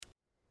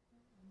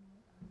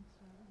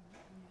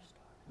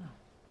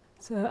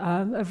So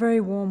a very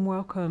warm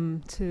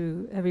welcome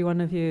to every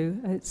one of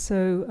you. It's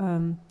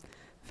so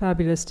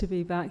fabulous to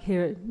be back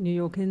here at New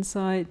York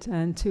Insight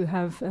and to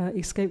have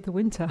escaped the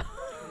winter.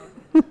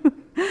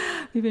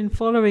 We've been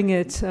following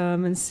it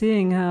and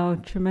seeing how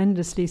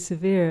tremendously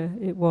severe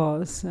it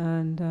was,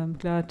 and I'm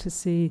glad to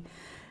see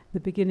the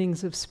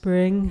beginnings of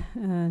spring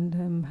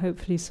and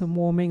hopefully some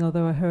warming,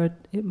 although I heard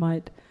it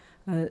might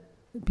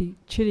be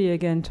chilly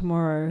again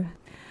tomorrow.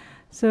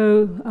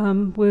 So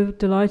we're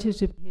delighted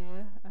to be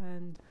here,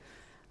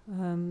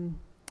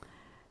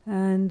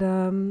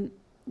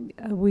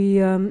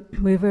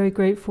 we're very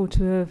grateful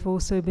to have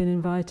also been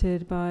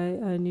invited by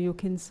New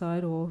York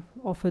Insight, or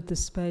offered the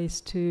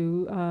space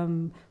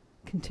to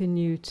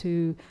continue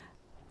to.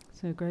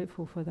 So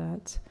grateful for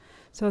that.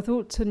 So I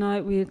thought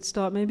tonight we'd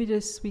start. Maybe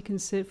we can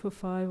sit for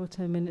 5 or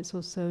 10 minutes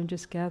or so and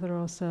just gather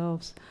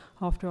ourselves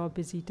after our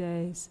busy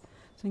days.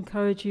 So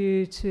encourage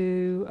you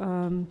to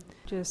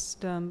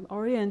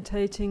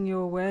orientating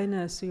your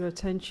awareness, your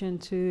attention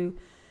to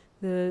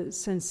the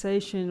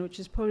sensation, which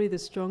is probably the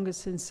strongest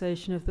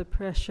sensation of the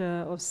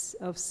pressure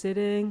of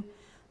sitting,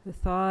 the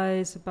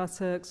thighs, the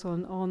buttocks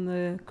on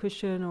the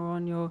cushion or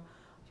on your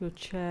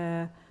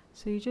chair.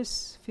 So you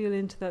just feel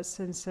into that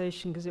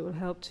sensation because it will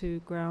help to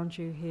ground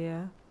you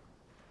here.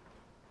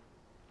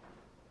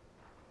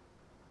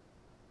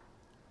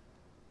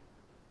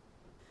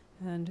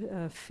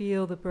 And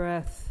feel the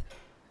breath.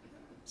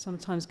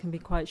 Sometimes can be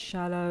quite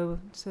shallow,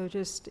 so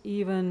just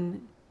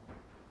even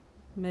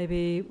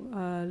maybe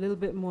a little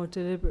bit more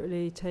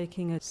deliberately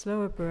taking a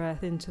slower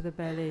breath into the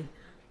belly.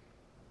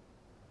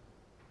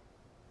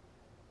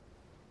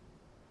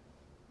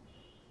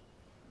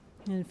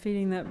 And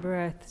feeling that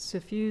breath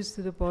suffuse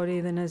through the body,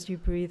 then as you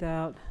breathe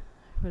out,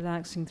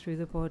 relaxing through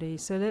the body.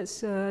 So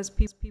let's, as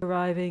people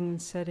arriving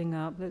and setting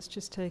up, let's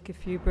just take a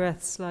few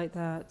breaths like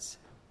that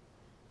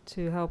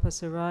to help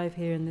us arrive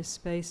here in this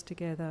space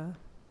together.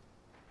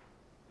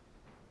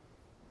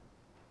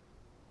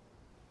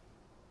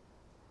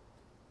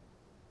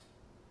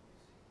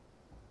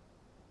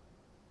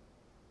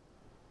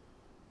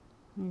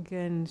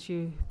 Again, as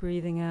you're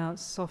breathing out,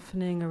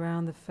 softening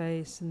around the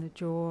face and the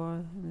jaw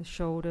and the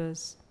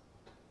shoulders.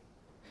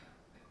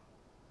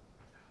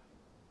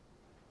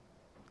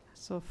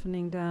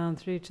 Softening down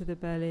through to the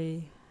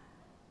belly,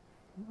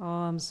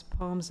 arms,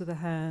 palms of the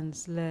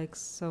hands, legs,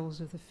 soles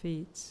of the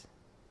feet.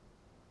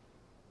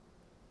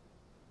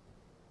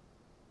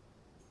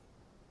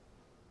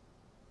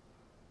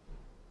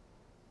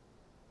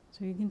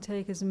 So you can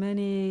take as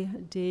many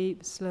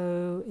deep,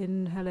 slow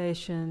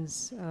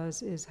inhalations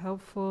as is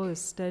helpful,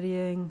 as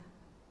steadying.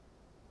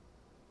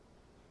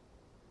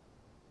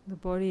 The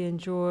body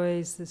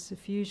enjoys the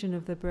suffusion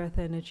of the breath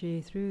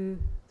energy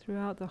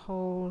throughout the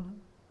whole,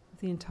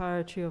 the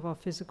entirety of our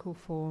physical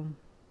form.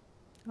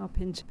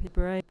 Up into the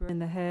brain, in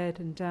the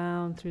head, and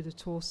down through the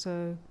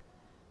torso,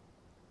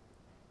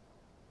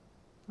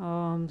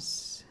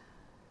 arms,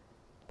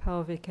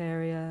 pelvic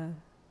area,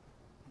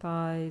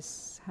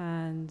 thighs,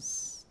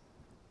 hands,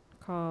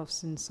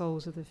 calves and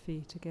soles of the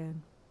feet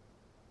again.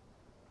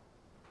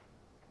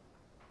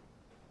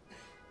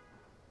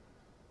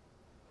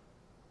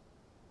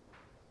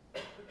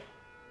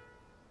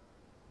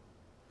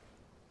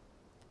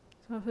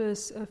 So after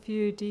a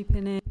few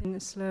deepening,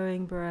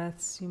 slowing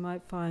breaths, you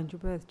might find your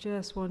breath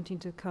just wanting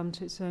to come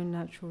to its own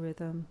natural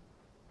rhythm.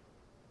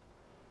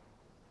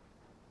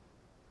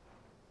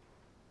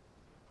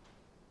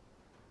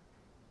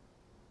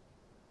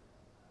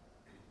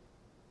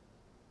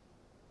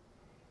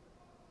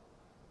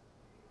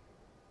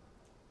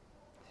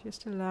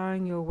 Just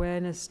allowing your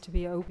awareness to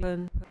be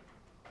open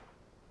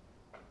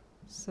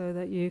so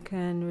that you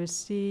can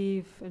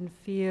receive and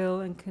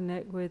feel and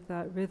connect with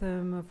that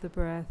rhythm of the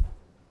breath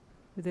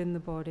within the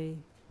body.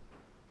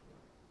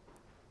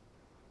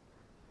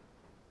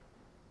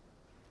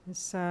 The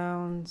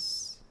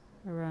sounds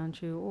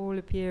around you all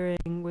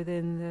appearing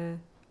within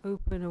the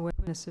open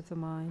awareness of the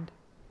mind.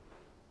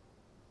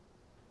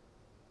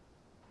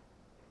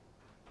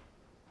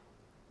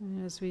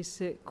 And as we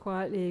sit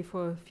quietly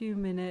for a few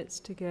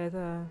minutes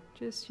together,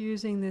 just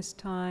using this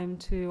time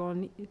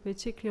to,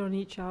 particularly on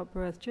each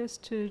out-breath,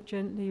 just to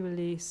gently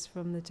release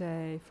from the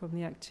day, from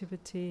the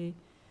activity,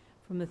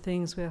 from the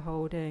things we're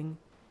holding,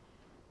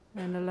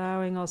 and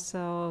allowing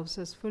ourselves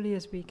as fully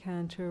as we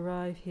can to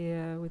arrive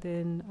here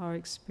within our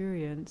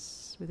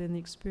experience, within the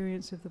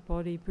experience of the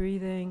body,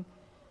 breathing,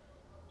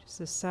 just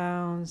the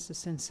sounds, the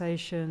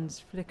sensations,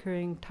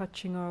 flickering,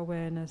 touching our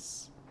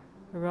awareness,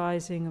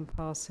 arising and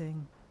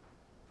passing,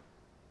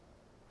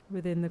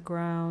 within the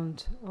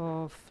ground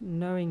of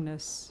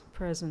knowingness,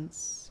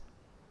 presence.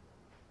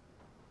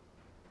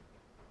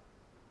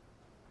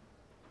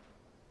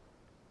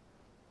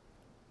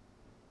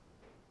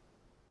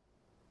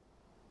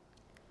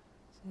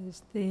 So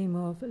this theme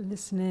of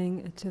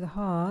listening to the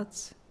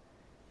heart,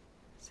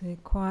 so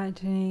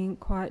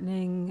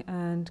quietening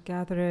and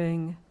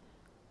gathering,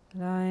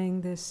 allowing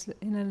this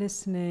inner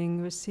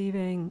listening,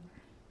 receiving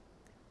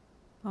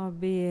our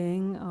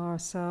being, our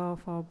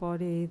self, our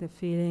body, the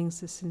feelings,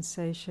 the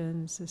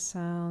sensations, the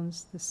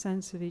sounds, the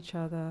sense of each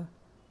other,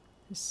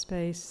 the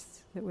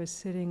space that we're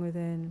sitting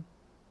within,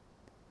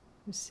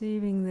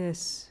 receiving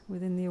this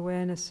within the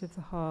awareness of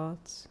the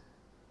heart,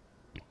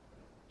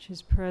 which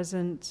is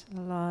present,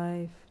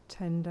 alive,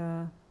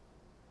 tender,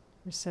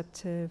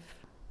 receptive,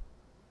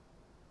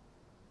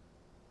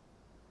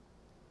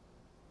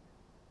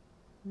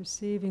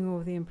 receiving all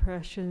the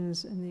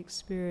impressions and the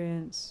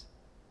experience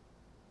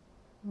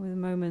with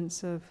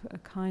moments of a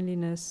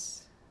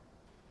kindliness,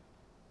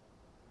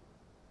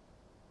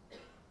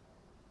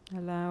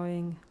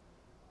 allowing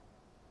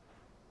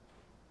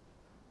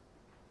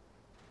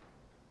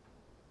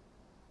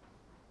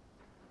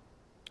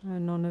a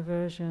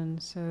non-aversion,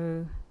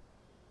 so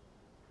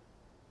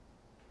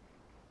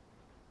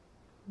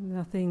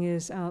nothing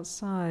is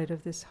outside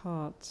of this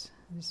heart,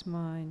 this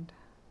mind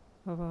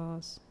of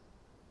ours.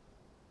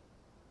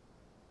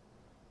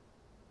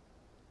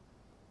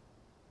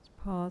 It's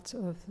part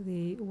of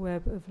the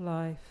web of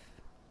life,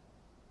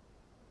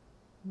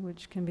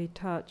 which can be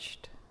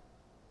touched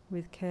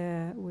with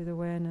care, with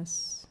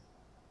awareness.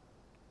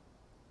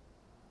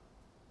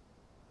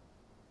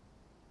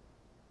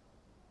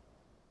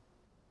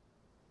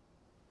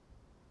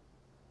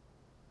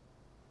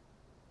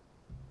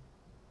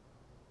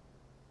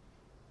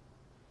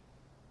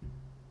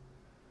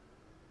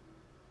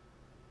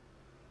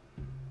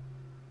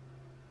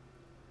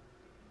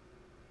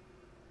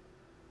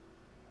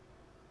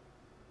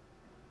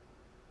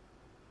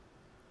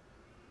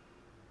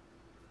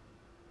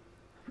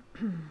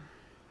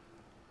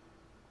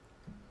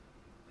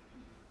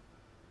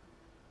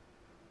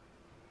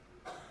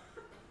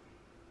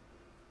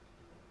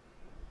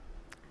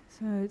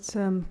 So it's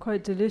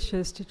quite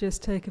delicious to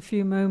just take a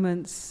few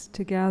moments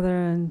to gather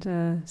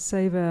and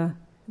savor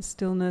the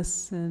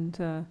stillness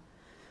and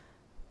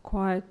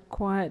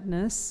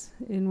quietness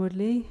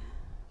inwardly.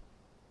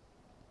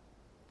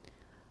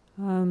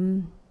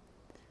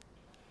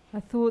 I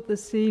thought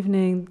this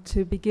evening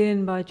to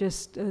begin by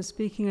just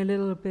speaking a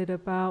little bit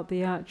about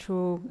the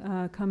actual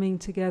coming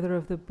together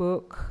of the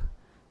book.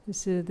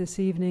 This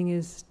evening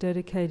is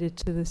dedicated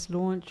to this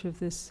launch of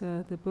this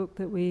the book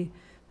that we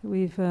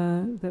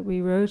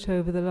wrote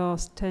over the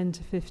last 10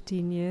 to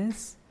 15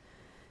 years.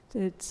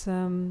 It's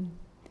I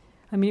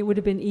mean, it would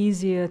have been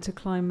easier to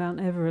climb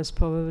Mount Everest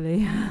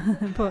probably,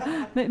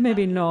 but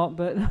maybe not.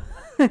 But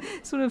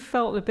it sort of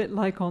felt a bit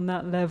like on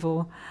that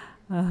level.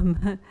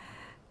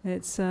 It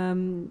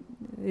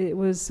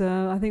was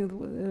I think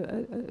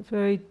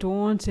very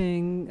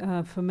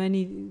daunting for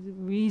many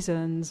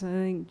reasons. I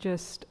think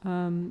just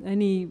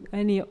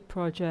any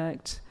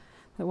project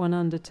that one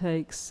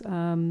undertakes,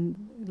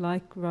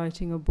 like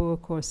writing a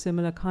book or a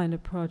similar kind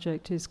of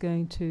project, is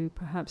going to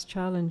perhaps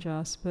challenge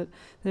us. But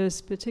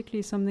there's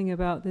particularly something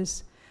about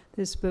this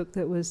book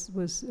that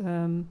was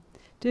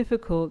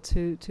difficult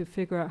to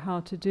figure out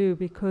how to do,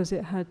 because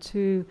it had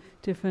two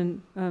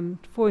different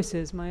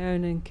voices, my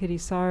own and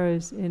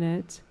Kittisaro's in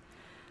it,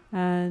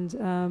 and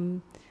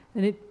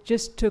it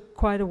just took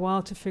quite a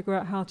while to figure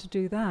out how to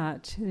do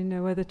that. You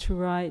know, whether to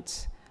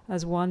write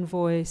as one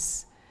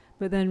voice,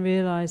 but then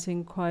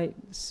realizing quite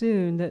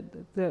soon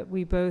that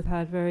we both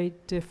had very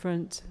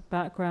different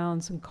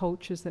backgrounds and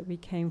cultures that we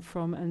came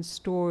from, and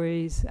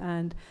stories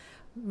and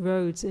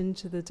roads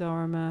into the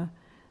Dharma,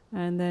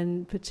 and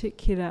then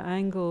particular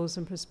angles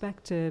and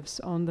perspectives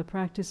on the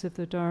practice of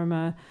the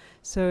Dharma.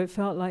 So it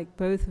felt like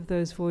both of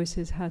those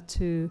voices had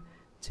to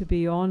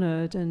be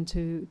honored and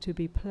to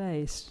be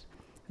placed.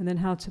 And then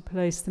how to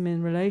place them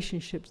in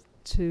relationship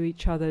to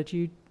each other. Do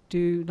you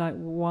do like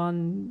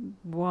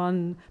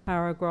one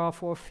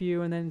paragraph or a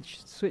few and then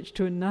switch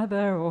to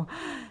another, or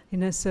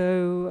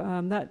so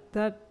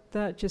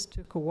that just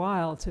took a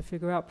while to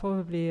figure out.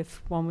 Probably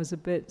if one was a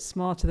bit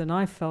smarter than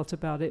I felt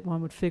about it,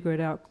 one would figure it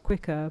out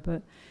quicker,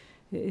 but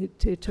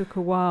it took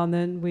a while, and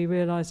then we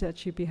realized it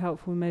actually would be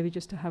helpful maybe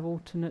just to have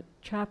alternate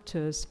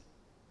chapters.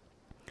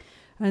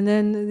 And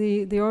then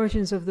the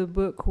origins of the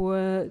book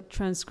were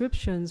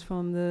transcriptions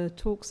from the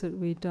talks that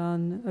we'd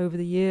done over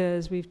the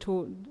years. We've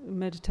taught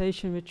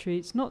meditation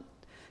retreats, not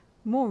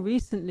more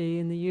recently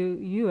in the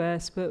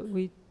US, but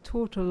we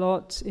taught a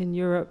lot in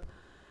Europe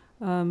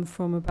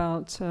from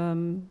about,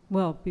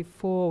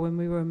 before, when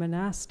we were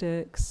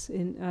monastics,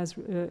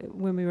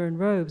 when we were in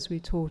robes, we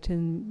taught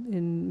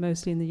in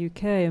mostly in the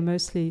UK and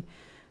mostly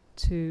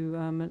to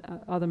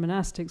other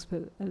monastics,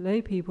 but lay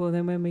people.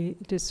 Then when we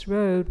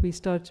disrobed, we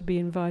started to be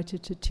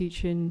invited to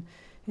teach in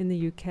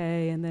the UK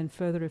and then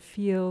further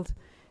afield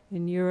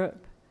in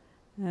Europe.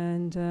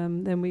 And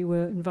then we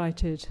were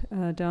invited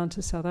down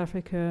to South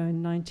Africa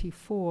in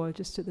 '94,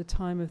 just at the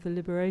time of the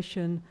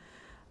liberation,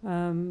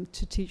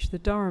 to teach the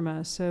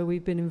Dharma. So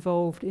we've been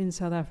involved in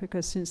South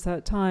Africa since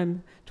that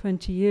time,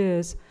 20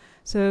 years.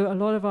 So a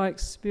lot of our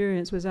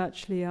experience was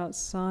actually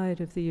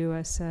outside of the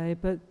USA,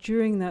 but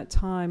during that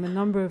time, a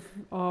number of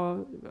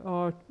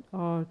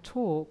our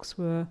talks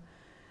were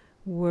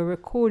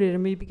recorded,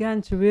 and we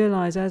began to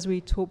realize as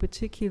we taught,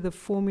 particularly the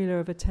formula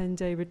of a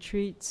 10-day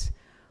retreat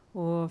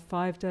or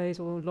 5 days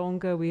or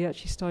longer. We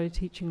actually started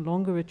teaching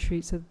longer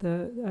retreats at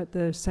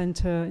the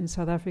center in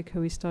South Africa.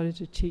 We started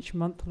to teach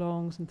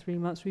month-longs and 3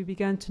 months. We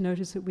began to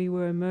notice that we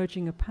were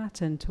emerging a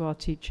pattern to our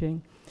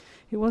teaching.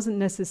 It wasn't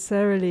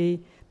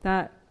necessarily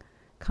that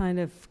kind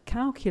of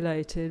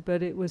calculated,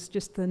 but it was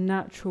just the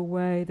natural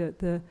way that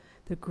the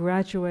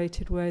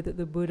graduated way that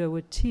the Buddha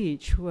would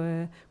teach,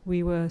 where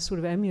we were sort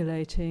of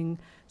emulating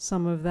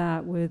some of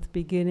that, with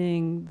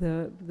beginning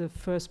the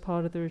first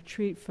part of the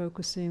retreat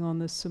focusing on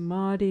the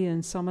samadhi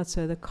and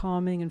samatha, the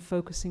calming and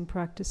focusing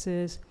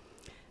practices,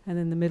 and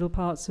then the middle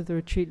parts of the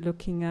retreat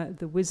looking at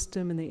the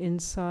wisdom and the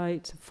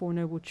insight, the Four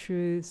Noble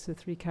Truths, the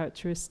 3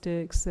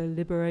 characteristics, the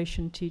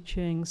liberation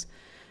teachings,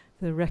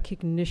 the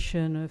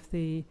recognition of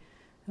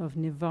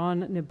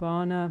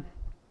nibbana,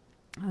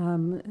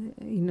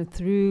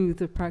 through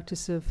the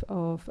practice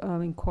of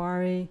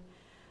inquiry.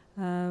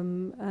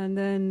 And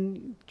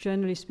then,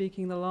 generally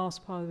speaking, the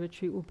last part of the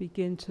retreat will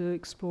begin to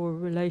explore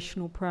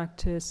relational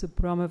practice, the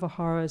Brahma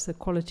Viharas, the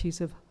qualities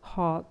of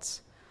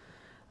hearts,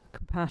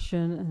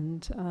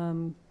 compassion,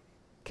 and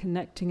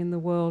connecting in the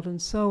world,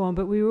 and so on.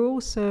 But we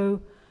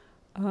also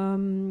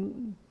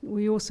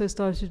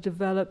started to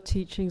develop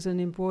teachings and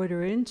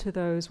embroider into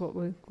those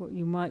what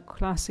you might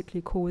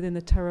classically call within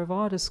the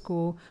Theravada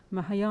school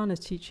Mahayana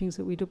teachings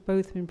that we'd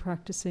both been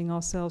practicing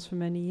ourselves for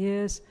many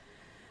years,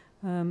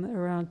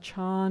 around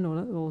Chan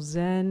or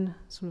Zen,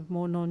 sort of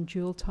more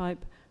non-dual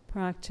type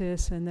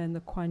practice, and then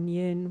the Kuan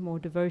Yin, more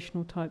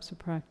devotional types of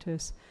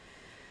practice.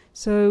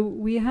 So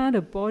we had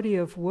a body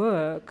of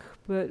work,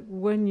 but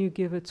when you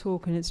give a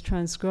talk and it's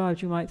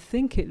transcribed, you might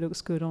think it looks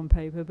good on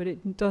paper, but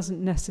it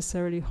doesn't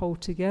necessarily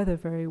hold together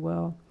very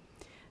well.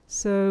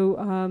 So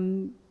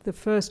the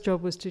first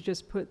job was to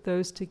just put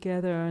those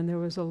together, and there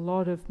was a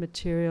lot of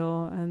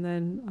material, and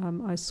then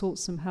I sought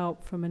some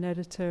help from an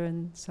editor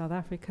in South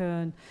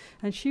Africa,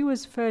 and she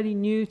was fairly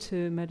new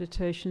to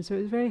meditation, so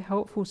it was very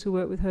helpful to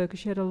work with her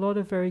because she had a lot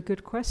of very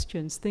good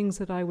questions, things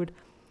that I would,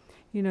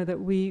 that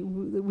we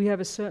have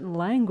a certain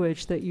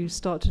language that you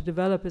start to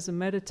develop as a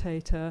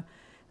meditator,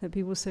 that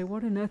people say,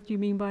 what on earth do you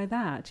mean by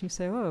that? You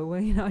say, oh,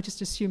 well, I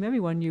just assume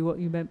everyone knew what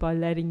you meant by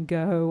letting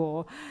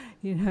go,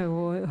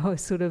 or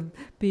sort of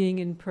being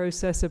in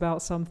process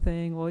about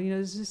something, or,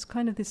 there's just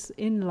kind of this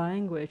in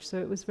language. So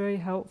it was very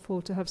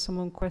helpful to have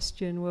someone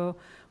question, well,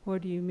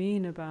 what do you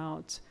mean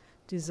about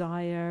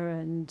desire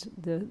and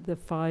the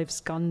 5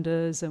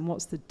 skandhas, and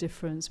what's the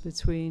difference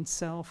between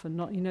self and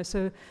not,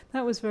 so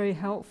that was very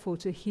helpful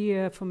to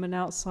hear from an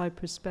outside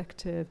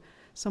perspective,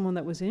 someone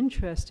that was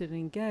interested and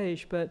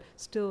engaged, but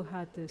still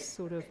had this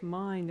sort of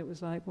mind that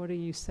was like, what are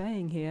you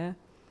saying here?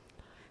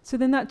 So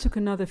then that took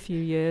another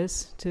few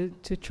years to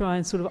try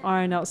and sort of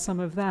iron out some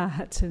of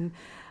that, and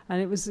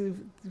it was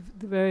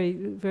very,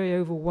 very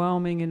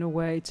overwhelming in a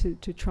way to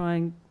try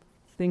and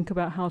think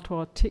about how to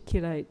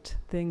articulate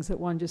things that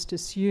one just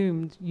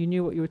assumed you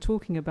knew what you were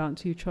talking about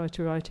until you tried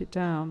to write it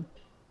down.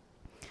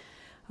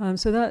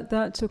 So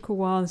that took a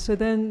while. So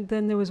then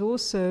there was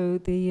also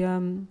the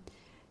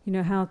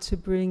how to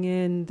bring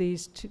in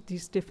these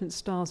different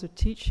styles of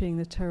teaching,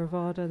 the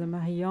Theravada, the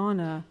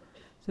Mahayana.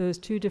 So there's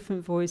 2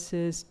 different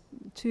voices,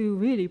 2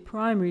 really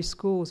primary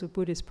schools of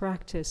Buddhist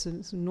practice, and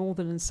it's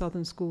northern and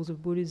southern schools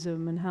of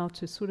Buddhism, and how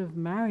to sort of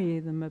marry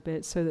them a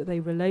bit so that they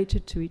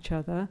related to each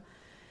other.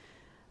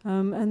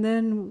 And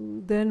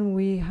then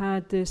we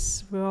had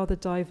this rather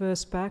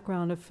diverse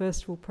background of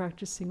first of all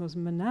practicing as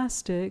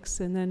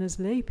monastics and then as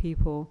lay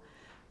people.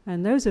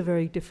 And those are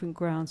very different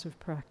grounds of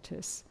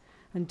practice,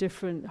 and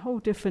whole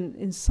different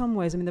in some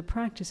ways. I mean, the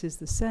practice is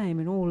the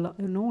same in all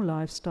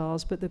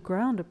lifestyles, but the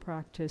ground of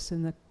practice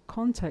and the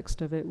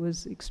context of it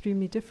was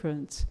extremely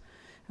different,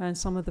 and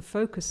some of the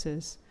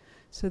focuses.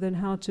 So then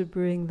how to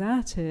bring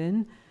that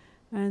in.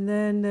 And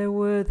then there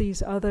were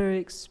these other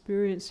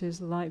experiences,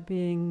 like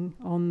being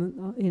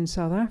in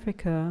South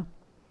Africa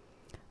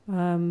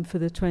for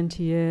the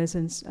 20 years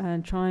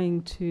and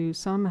trying to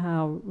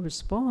somehow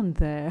respond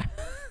there,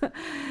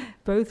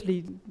 both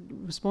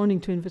responding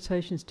to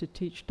invitations to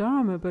teach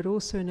Dharma, but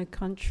also in a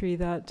country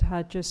that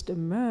had just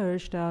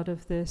emerged out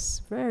of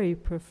this very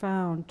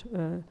profound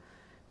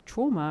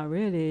trauma,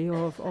 really,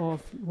 well,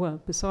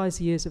 besides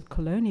the years of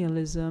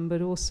colonialism,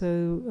 but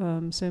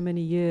also so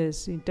many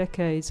years,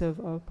 decades of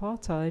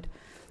apartheid,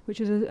 which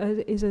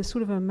is a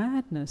sort of a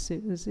madness.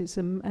 It's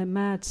a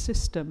mad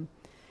system.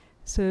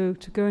 So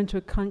to go into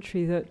a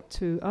country that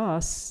to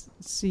us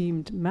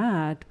seemed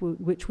mad,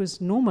 which was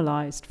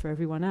normalized for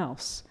everyone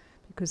else,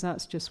 because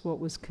that's just what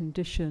was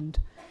conditioned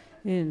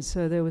in.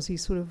 So there was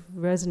these sort of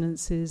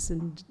resonances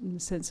and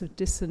sense of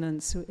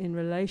dissonance in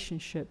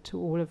relationship to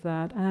all of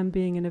that, and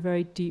being in a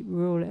very deep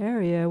rural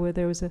area where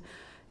there was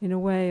in a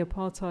way,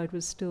 apartheid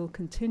was still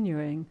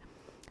continuing,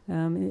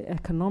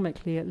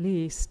 economically at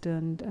least,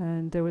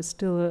 and there was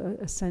still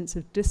a sense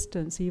of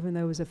distance, even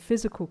though there was a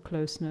physical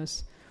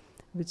closeness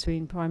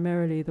between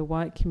primarily the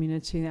white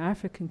community and the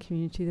African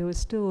community. There was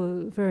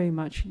still very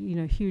much,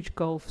 huge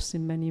gulfs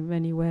in many,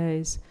 many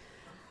ways.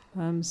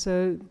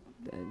 So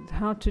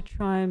how to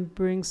try and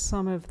bring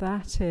some of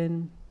that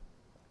in.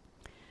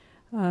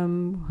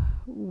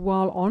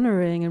 while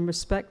honoring and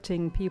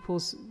respecting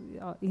people's,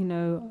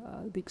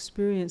 the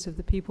experience of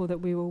the people that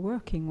we were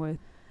working with.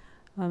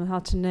 How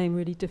to name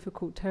really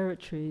difficult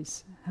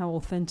territories. How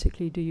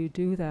authentically do you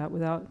do that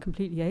without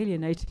completely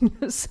alienating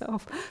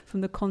yourself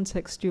from the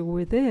context you're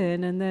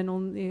within? And then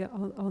on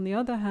the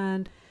other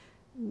hand,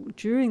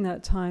 during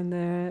that time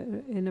there,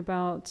 in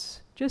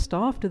about just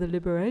after the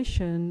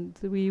liberation,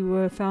 we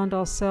found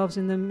ourselves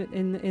in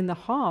the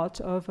heart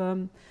of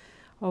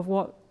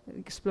what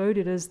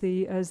exploded as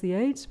the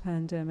AIDS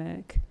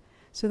pandemic.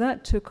 So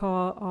that took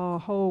our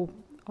whole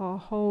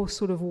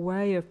sort of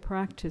way of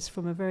practice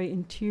from a very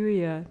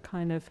interior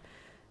kind of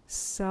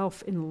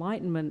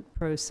self-enlightenment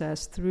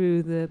process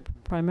through the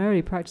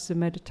primary practice of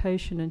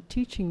meditation and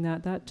teaching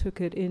that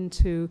took it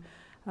into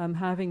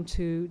having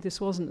to, this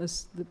wasn't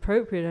as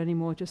appropriate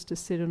anymore just to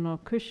sit on our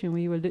cushion.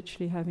 We were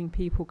literally having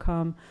people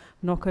come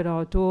knock at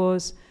our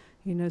doors,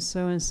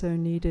 so-and-so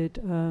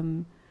needed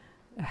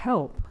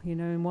help,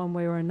 in one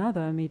way or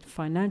another. Needed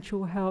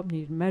financial help,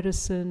 needed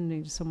medicine,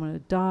 needed someone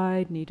that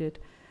died, needed,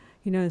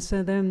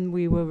 so then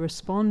we were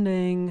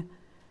responding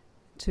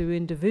to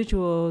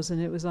individuals,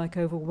 and it was like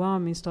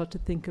overwhelming. Start to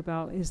think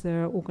about, is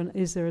there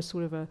a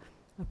sort of a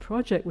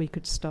project we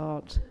could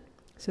start?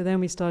 So then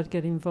we started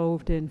getting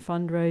involved in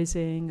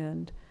fundraising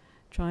and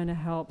trying to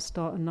help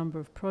start a number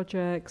of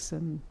projects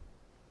and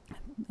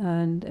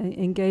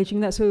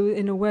engaging that. So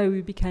in a way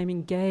we became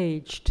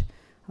engaged,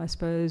 I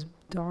suppose,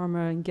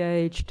 Dharma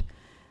engaged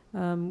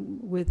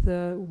with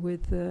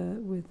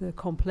the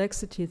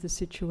complexity of the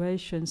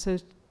situation. So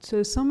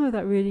some of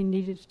that really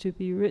needed to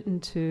be written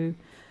to.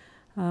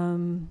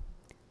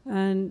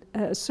 And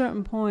at a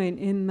certain point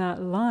in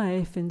that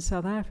life in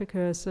South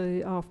Africa,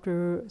 so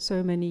after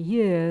so many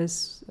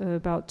years,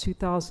 about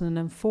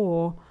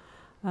 2004,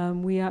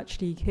 we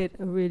actually hit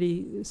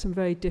some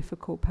very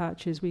difficult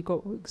patches. We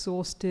got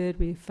exhausted.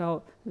 We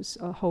felt it was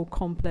a whole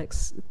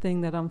complex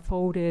thing that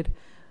unfolded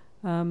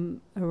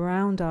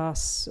around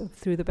us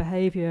through the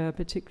behavior,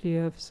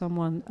 particularly of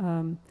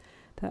someone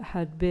that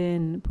had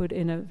been put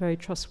in a very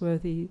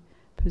trustworthy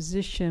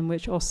position,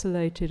 which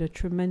oscillated a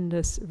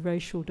tremendous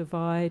racial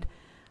divide.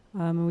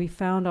 And we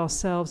found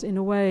ourselves, in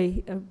a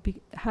way,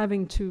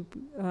 having to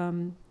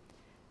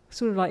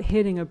sort of like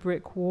hitting a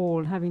brick wall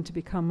and having to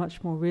become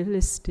much more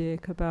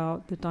realistic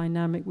about the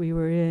dynamic we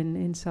were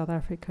in South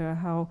Africa,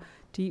 how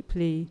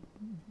deeply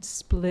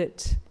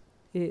split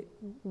it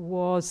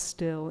was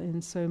still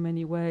in so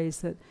many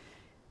ways that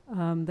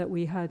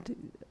we had,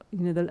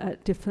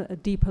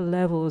 at deeper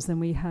levels than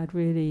we had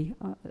really,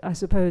 I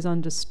suppose,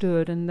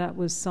 understood, and that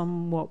was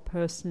somewhat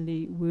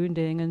personally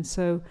wounding. And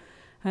so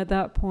at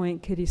that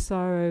point,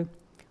 Kittisaro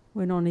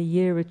went on a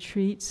year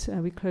retreat.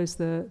 We closed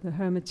the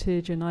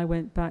hermitage, and I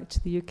went back to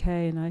the UK,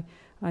 and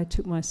I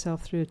took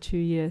myself through a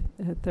 2-year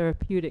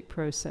therapeutic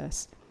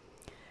process.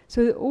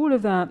 So all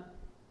of that,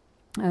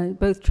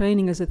 both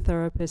training as a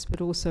therapist,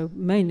 but also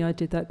mainly I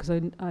did that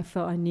because I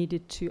felt I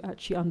needed to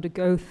actually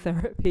undergo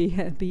therapy,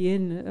 be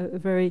in a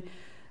very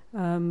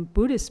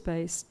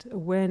Buddhist-based,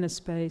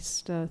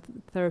 awareness-based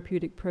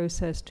therapeutic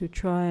process to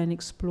try and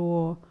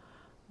explore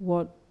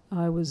what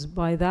I was,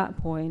 by that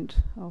point,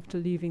 after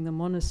leaving the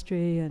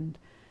monastery and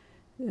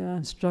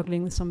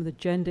struggling with some of the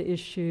gender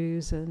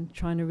issues and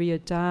trying to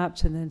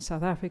readapt, and then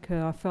South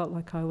Africa, I felt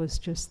like I was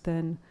just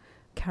then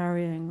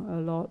carrying a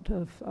lot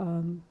of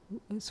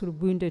sort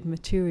of wounded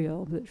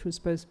material, which was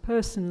both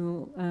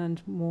personal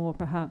and more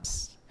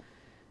perhaps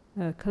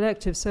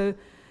collective.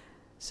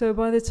 So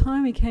by the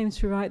time we came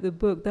to write the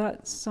book,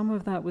 that some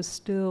of that was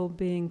still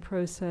being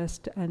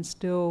processed and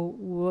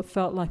still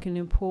felt like an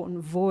important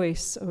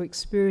voice or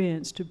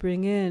experience to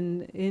bring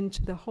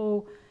into the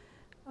whole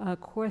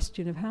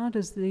question of how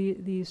does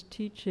these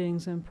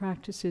teachings and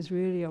practices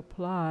really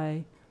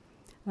apply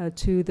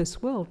to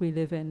this world we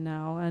live in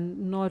now.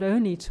 And not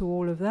only to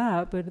all of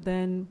that, but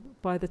then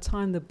by the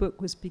time the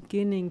book was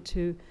beginning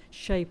to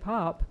shape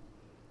up,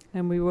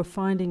 and we were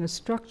finding a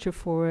structure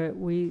for it,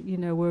 we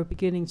were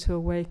beginning to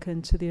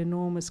awaken to the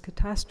enormous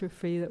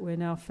catastrophe that we're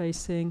now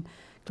facing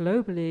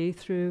globally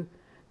through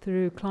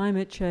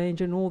climate change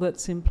and all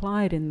that's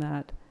implied in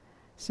that.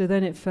 So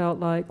then it felt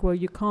like, well,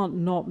 you can't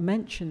not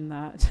mention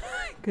that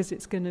because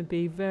it's going to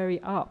be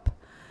very up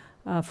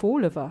for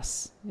all of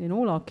us in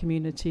all our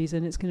communities,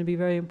 and it's going to be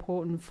very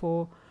important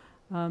for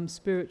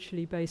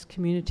spiritually based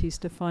communities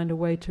to find a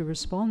way to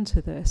respond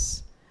to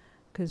this.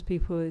 Because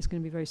it's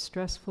going to be very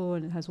stressful,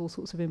 and it has all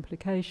sorts of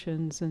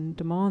implications and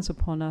demands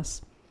upon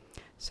us.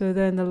 So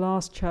then the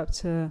last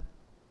chapter,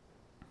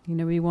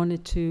 we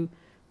wanted to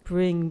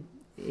bring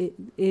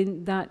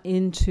into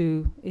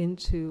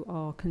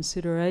our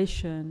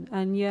consideration,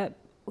 and yet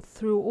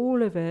through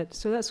all of it,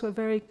 so that's a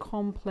very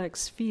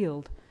complex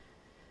field.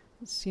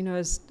 It's,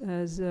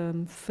 as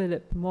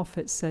Philip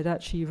Moffat said,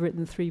 actually you've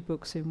written 3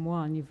 books in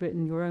one. You've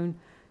written your own.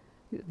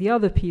 The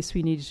other piece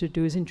we needed to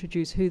do is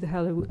introduce who the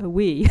hell are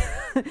we,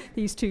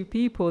 these 2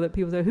 people that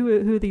people say,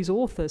 who are these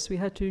authors? We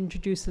had to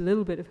introduce a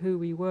little bit of who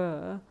we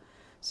were.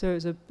 So it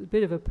was a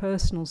bit of a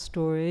personal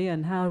story,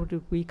 and how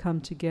did we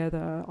come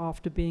together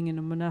after being in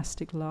a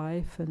monastic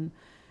life, and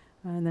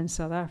and then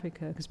South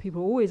Africa, because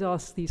people always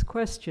ask these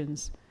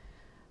questions.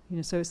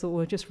 So it's thought,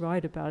 well, just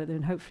write about it,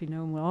 then hopefully no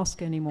one will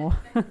ask anymore.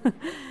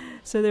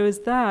 So there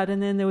was that,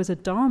 and then there was a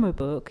Dharma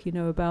book,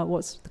 about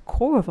what's the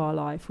core of our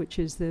life, which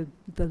is the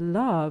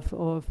love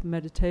of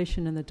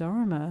meditation and the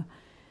Dharma.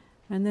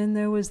 And then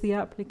there was the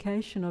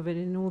application of it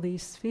in all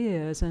these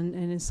spheres, and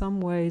in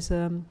some ways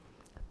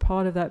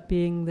part of that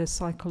being the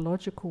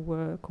psychological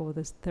work or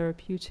the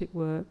therapeutic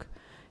work,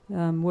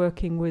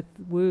 working with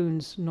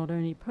wounds, not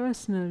only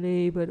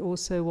personally, but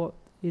also what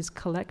is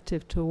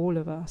collective to all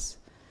of us,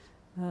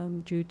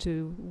 due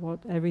to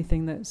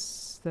everything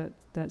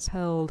that's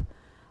held,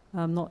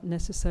 not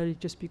necessarily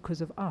just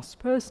because of us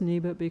personally,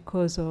 but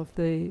because of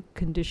the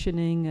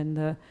conditioning and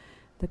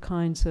the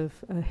kinds of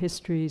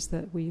histories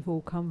that we've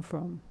all come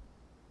from.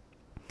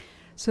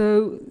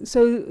 So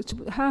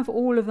to have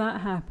all of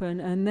that happen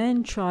and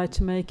then try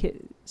to make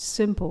it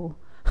simple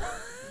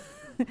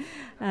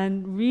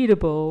and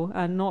readable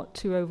and not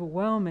too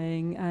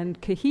overwhelming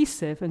and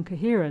cohesive and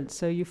coherent,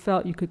 so you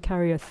felt you could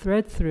carry a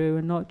thread through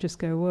and not just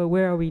go, well,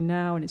 where are we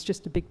now? And it's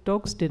just a big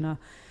dog's dinner.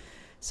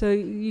 So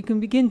you can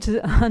begin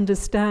to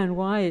understand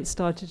why it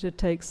started to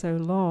take so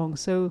long.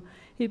 So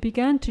it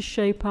began to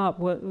shape up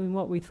what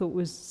we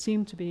thought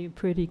seemed to be a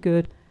pretty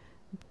good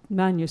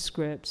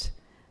manuscript.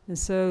 And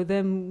so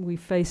then we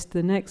faced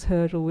the next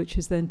hurdle, which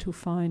is then to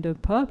find a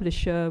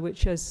publisher,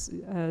 which as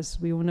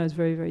we all know is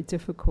very, very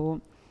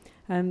difficult.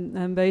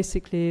 And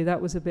basically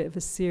that was a bit of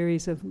a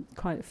series of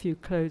quite a few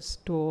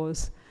closed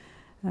doors.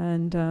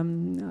 And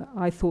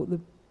I thought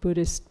the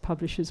Buddhist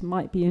publishers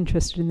might be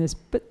interested in this,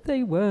 but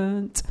they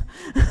weren't,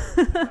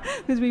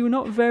 because we were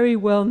not very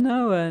well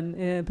known,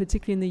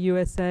 particularly in the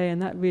USA, and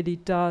that really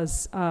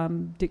does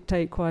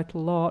dictate quite a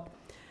lot.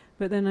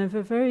 But then I have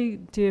a very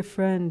dear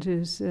friend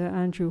who's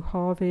Andrew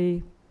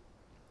Harvey,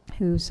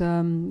 who's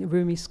a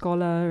Rumi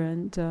scholar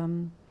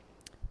and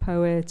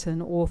poet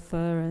and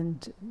author,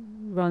 and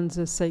runs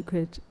a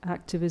sacred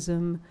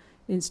activism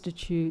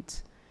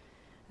institute.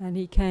 And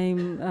he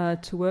came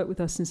to work with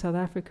us in South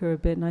Africa a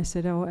bit, and I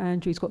said, oh,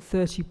 Andrew, he's got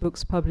 30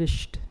 books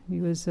published. He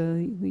was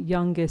the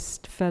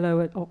youngest fellow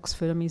at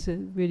Oxford. I mean, he's a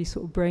really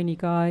sort of brainy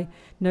guy,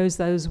 knows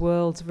those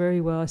worlds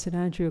very well. I said,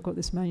 Andrew, I've got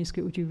this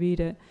manuscript, would you read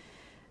it?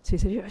 So he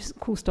said, yeah,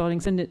 cool, darling,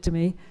 send it to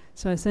me.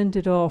 So I sent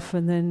it off,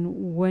 and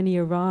then when he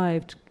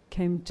arrived,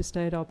 came to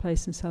stay at our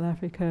place in South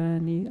Africa,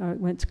 and I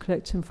went to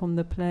collect him from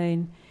the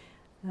plane.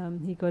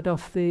 He got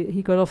off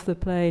the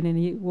plane, and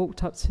he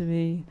walked up to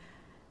me.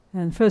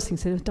 And first thing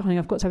he said, darling,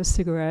 I've got to have a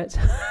cigarette.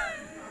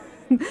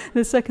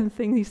 The second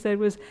thing he said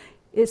was,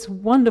 it's a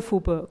wonderful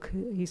book.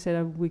 He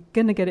said, we're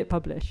going to get it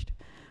published.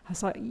 I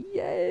was like,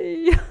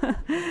 yay!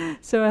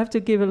 So I have to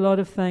give a lot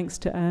of thanks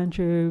to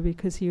Andrew,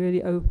 because he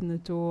really opened the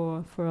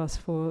door for us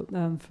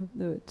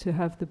to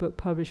have the book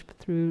published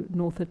through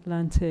North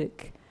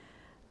Atlantic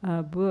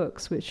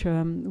Books, which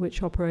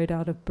operate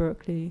out of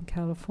Berkeley,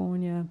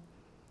 California.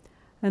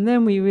 And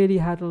then we really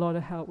had a lot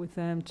of help with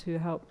them to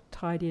help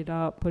tidy it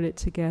up, put it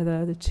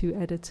together. The two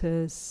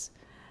editors,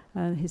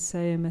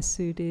 Hisaya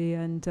Masudi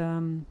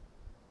and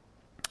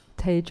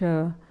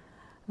Teja,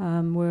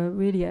 were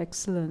really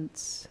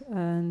excellent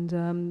and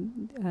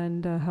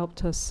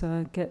helped us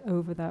get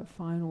over that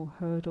final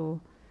hurdle.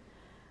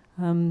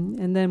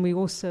 And then we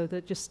also,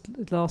 just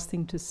the last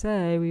thing to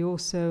say, we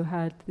also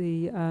had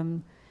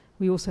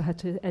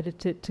to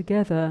edit it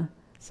together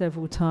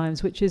several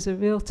times, which is a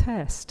real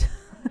test.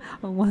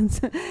 On one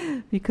side,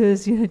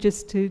 because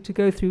just to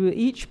go through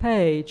each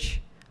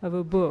page of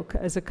a book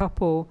as a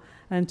couple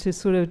and to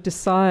sort of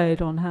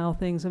decide on how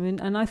things.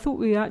 And I thought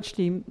we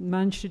actually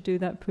managed to do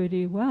that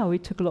pretty well. We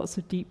took lots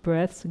of deep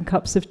breaths and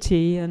cups of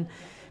tea, and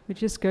we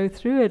just go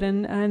through it.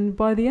 And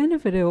by the end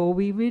of it all,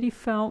 we really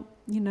felt,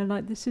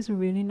 like this is a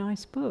really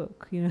nice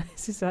book.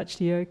 This is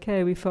actually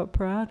okay. We felt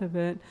proud of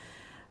it,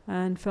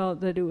 and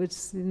felt that it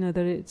was, that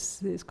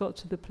it's got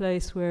to the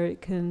place where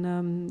it can,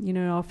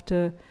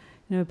 after.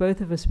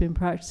 Both of us have been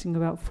practicing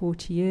about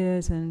 40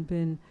 years and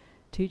been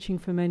teaching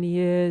for many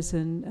years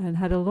and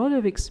had a lot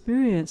of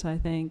experience, I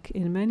think,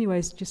 in many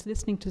ways, just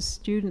listening to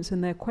students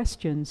and their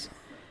questions.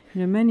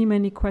 Many,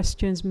 many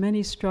questions,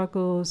 many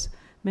struggles,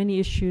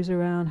 many issues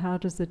around how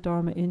does the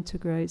Dharma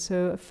integrate.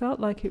 So I felt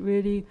like it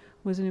really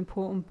was an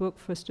important book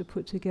for us to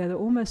put together,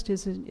 almost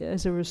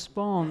as a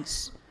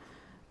response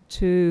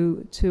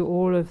to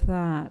all of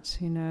that,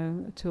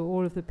 to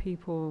all of the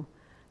people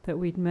that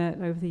we'd met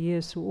over the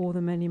years through all the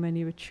many,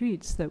 many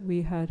retreats that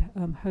we had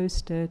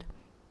hosted.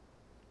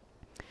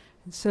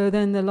 And so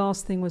then the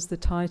last thing was the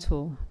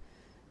title.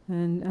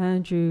 And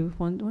Andrew,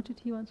 what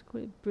did he want to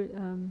call it?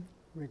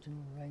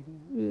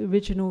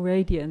 Original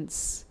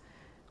Radiance,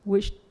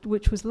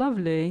 which was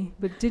lovely,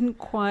 but didn't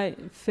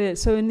quite fit.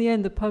 So in the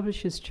end, the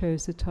publishers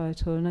chose the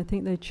title, and I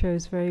think they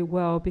chose very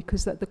well,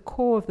 because at the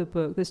core of the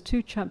book, there's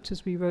 2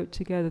 chapters we wrote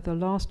together. The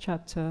last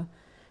chapter,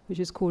 which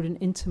is called An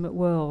Intimate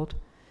World,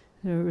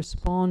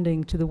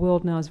 responding to the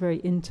world now is very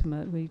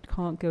intimate. We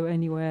can't go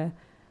anywhere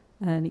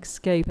and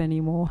escape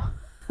anymore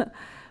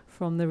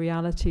from the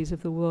realities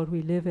of the world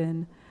we live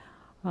in.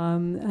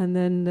 And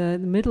then the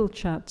middle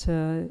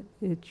chapter,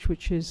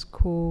 which is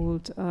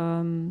called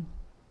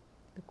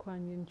the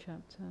Kuan Yin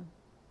chapter.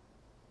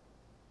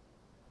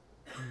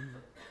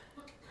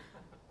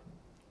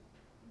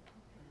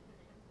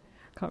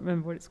 Can't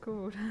remember what it's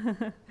called.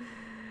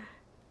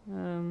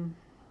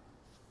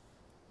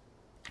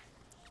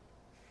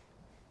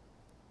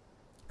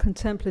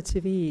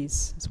 Contemplative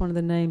ease. It's one of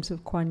the names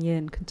of Kuan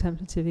Yin,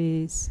 contemplative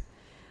ease.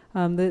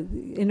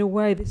 In a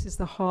way, this is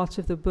the heart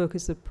of the book,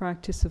 is the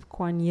practice of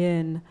Kuan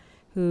Yin,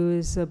 who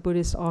is a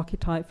Buddhist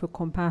archetype for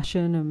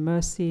compassion and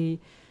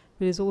mercy,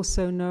 but is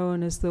also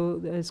known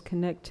as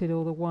connected,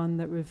 or the one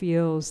that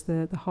reveals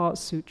the Heart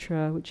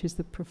Sutra, which is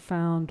the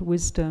profound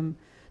wisdom,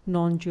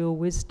 non-dual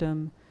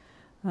wisdom.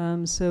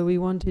 So we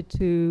wanted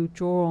to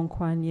draw on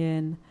Kuan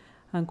Yin.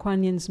 And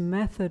Kuan Yin's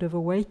method of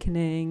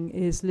awakening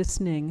is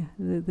listening,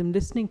 them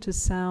listening to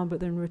sound, but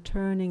then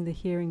returning the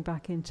hearing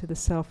back into the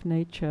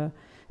self-nature.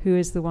 Who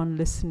is the one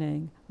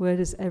listening? Where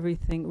does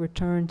everything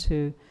return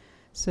to?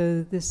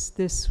 So this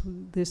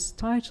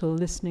title,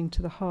 Listening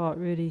to the Heart,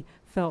 really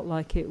felt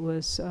like it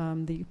was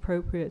the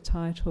appropriate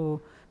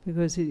title,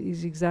 because it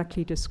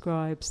exactly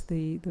describes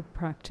the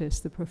practice,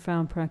 the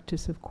profound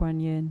practice of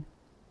Kuan Yin.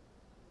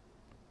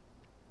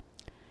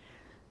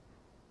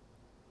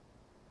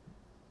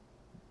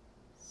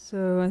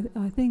 So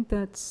I think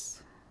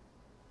that's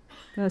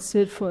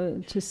it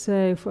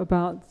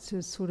about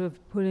sort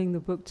of putting the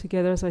book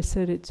together. As I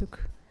said, it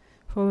took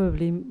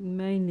probably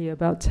mainly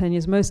about 10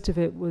 years. Most of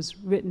it was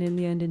written in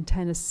the end in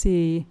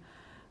Tennessee,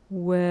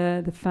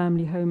 where the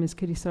family home is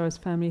Kittisaro's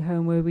family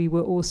home, where we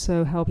were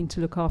also helping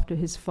to look after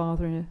his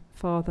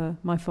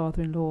my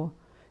father-in-law,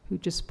 who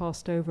just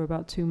passed over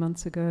about 2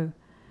 months ago.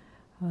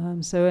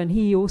 And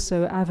he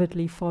also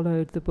avidly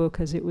followed the book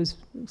as it was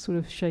sort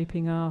of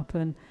shaping up,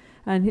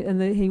 and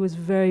he was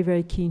very,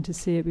 very keen to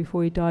see it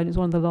before he died. It was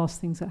one of the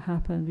last things that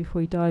happened before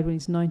he died when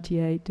he's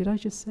 98. Did I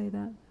just say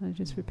that? I'm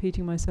just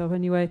repeating myself.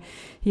 Anyway,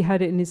 he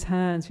had it in his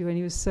hands when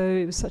he was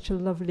it was such a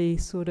lovely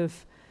sort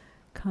of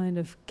kind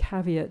of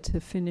caveat to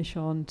finish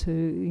on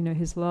to,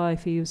 his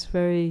life. He was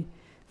very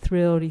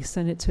thrilled. He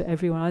sent it to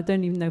everyone. I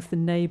don't even know if the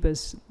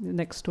neighbours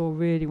next door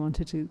really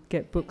wanted to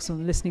get books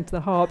on listening to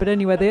the heart, but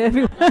anyway,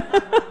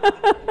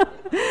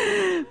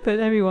 but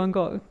everyone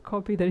got a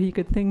copy that he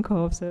could think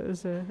of. So it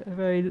was a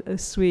very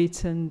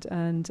sweet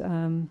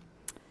and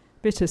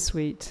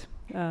bittersweet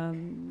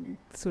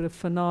sort of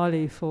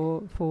finale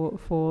for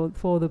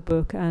the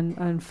book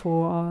and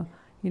for our,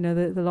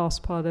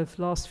 the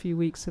last few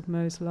weeks of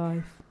Mo's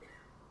life.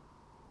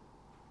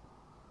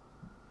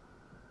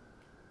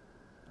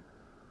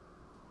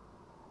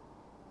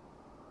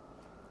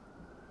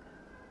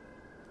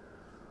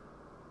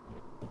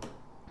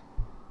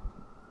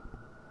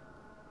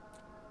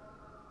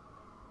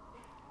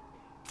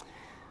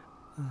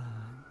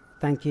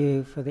 Thank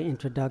you for the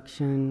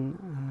introduction,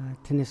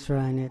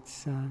 Thanissara, and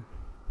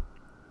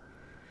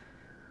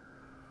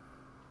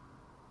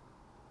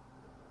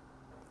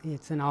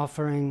it's an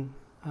offering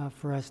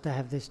for us to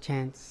have this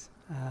chance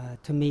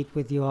to meet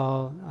with you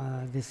all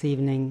this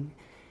evening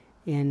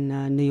in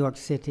New York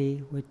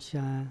City, which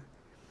I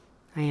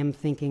am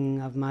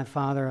thinking of my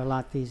father a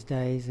lot these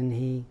days, and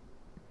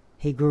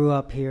he grew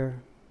up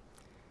here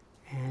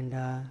and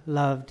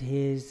loved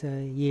his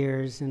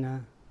years in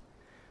a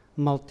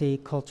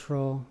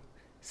multicultural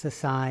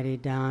society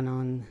down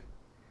on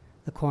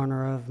the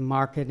corner of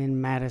Market and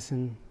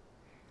Madison,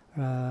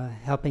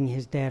 helping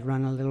his dad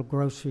run a little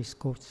grocery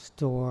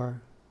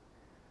store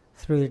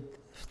through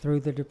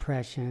the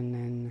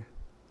Depression,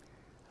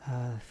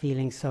 and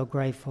feeling so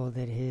grateful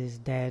that his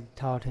dad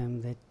taught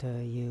him that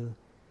you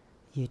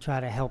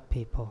try to help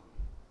people.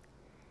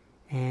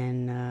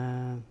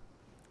 And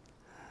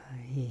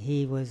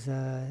he was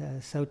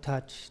so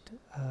touched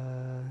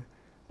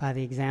by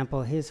the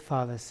example his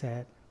father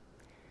set.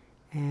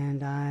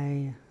 And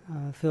I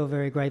feel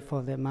very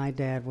grateful that my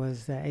dad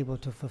was able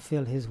to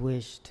fulfill his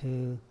wish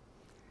to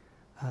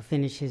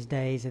finish his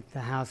days at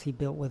the house he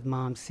built with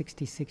Mom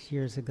 66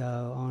 years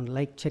ago on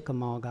Lake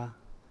Chickamauga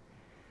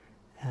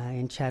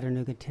in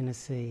Chattanooga,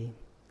 Tennessee.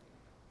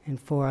 And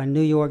for a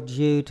New York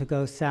Jew to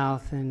go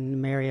south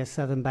and marry a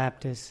Southern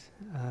Baptist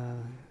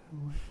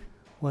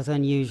was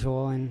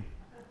unusual. And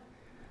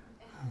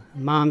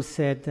Mom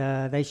said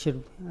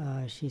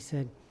she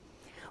said,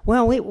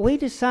 well, we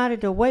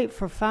decided to wait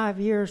for 5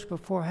 years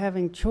before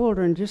having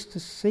children just to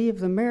see if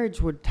the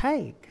marriage would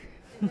take.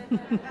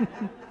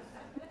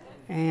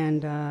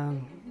 And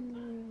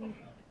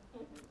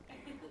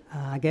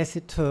I guess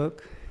it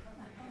took.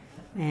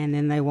 And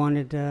then they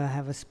wanted to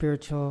have a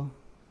spiritual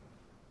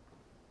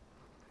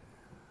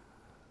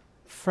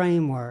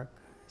framework,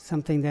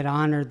 something that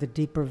honored the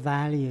deeper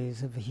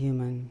values of a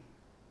human,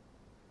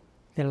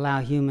 that allow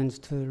humans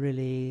to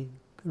really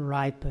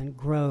ripen,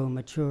 grow,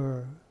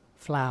 mature,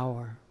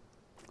 flower.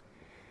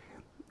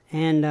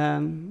 And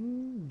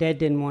Dad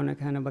didn't want to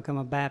kind of become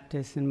a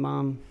Baptist, and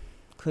Mom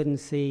couldn't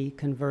see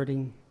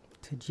converting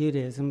to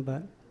Judaism,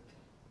 but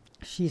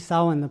she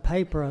saw in the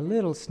paper a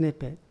little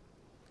snippet.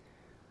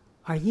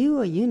 Are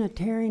you a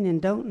Unitarian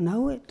and don't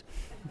know it?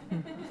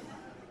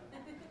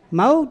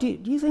 Mo, do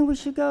you think we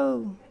should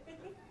go?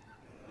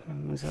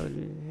 So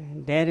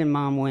Dad and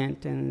Mom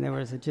went, and there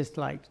was just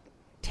like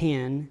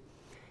 10.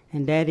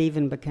 And Dad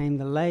even became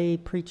the lay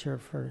preacher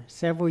for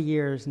several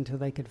years until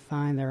they could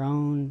find their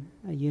own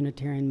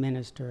Unitarian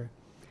minister.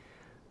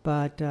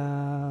 But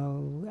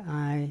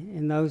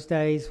in those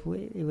days,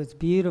 it was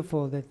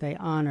beautiful that they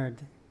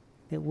honored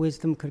that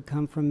wisdom could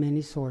come from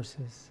many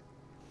sources.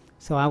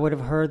 So I would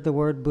have heard the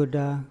word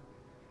Buddha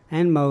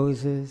and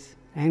Moses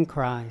and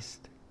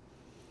Christ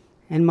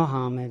and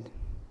Muhammad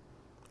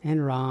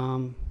and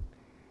Ram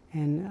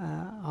and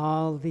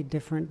all the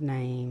different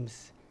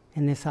names,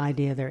 and this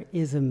idea there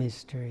is a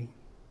mystery.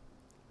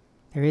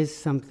 There is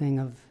something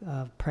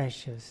of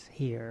precious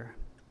here.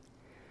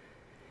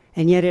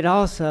 And yet it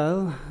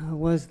also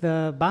was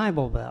the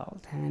Bible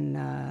Belt,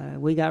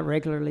 and we got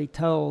regularly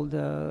told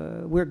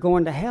we're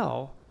going to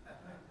hell.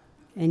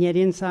 And yet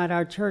inside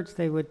our church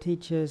they would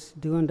teach us,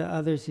 do unto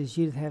others as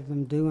you'd have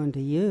them do unto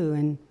you,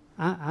 and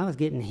I was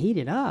getting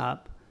heated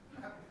up.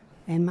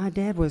 And my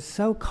dad was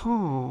so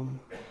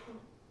calm.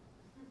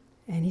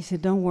 And he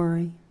said, don't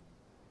worry.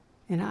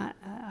 And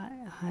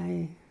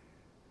I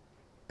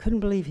couldn't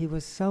believe he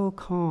was so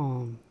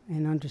calm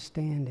and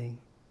understanding.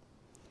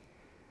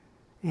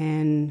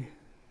 And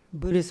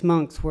Buddhist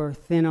monks were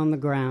thin on the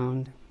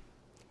ground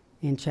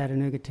in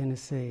Chattanooga,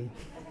 Tennessee.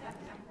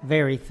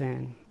 Very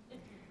thin.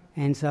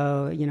 And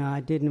so,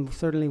 I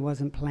certainly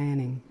wasn't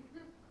planning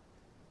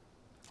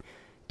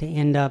to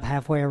end up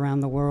halfway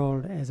around the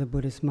world as a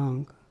Buddhist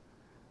monk.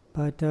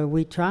 But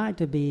we tried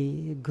to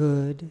be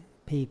good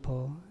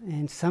people,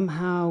 and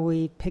somehow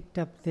we picked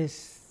up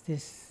this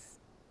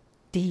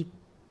deep,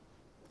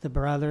 the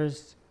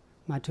brothers,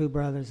 my two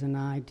brothers and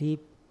I,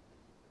 deep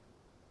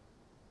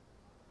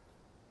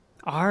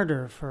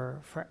ardor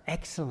for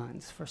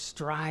excellence, for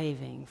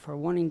striving, for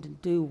wanting to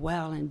do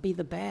well and be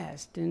the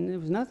best. And there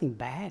was nothing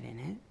bad in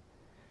it.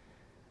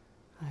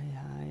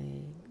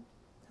 I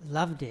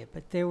loved it,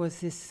 but there was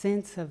this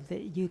sense of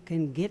that you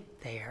can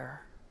get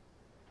there,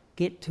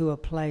 get to a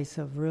place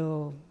of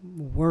real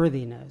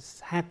worthiness,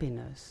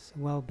 happiness,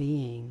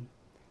 well-being.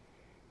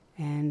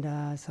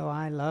 And so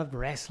I loved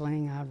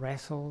wrestling. I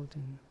wrestled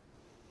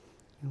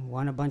and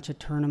won a bunch of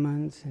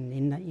tournaments,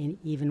 and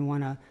even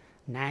won a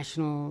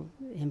national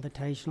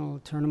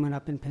invitational tournament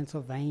up in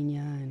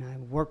Pennsylvania. And I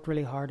worked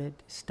really hard at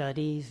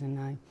studies, and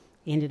I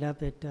ended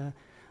up at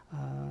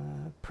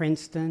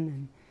Princeton,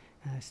 and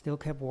I still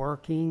kept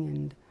working,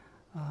 and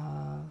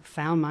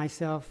found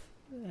myself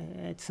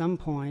at some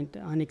point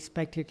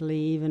unexpectedly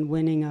even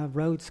winning a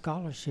Rhodes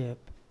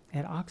Scholarship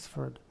at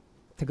Oxford,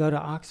 to go to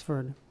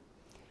Oxford.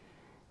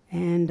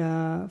 And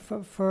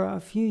for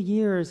a few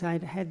years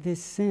I'd had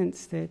this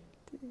sense that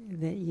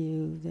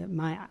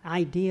my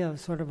idea of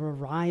sort of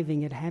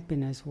arriving at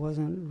happiness was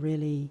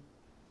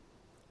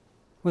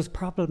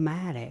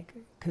problematic,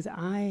 because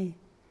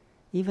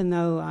even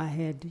though I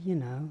had,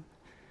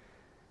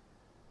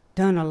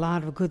 done a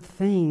lot of good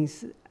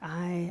things,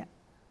 I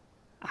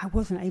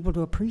wasn't able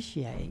to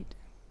appreciate.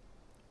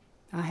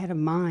 I had a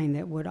mind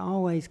that would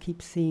always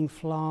keep seeing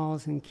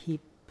flaws and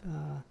keep...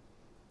 the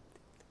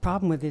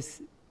problem with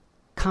this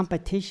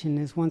competition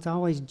is one's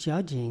always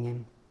judging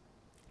and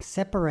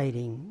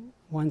separating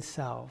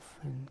oneself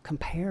and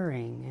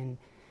comparing, and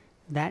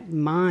that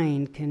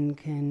mind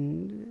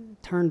can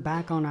turn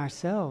back on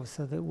ourselves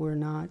so that we're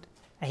not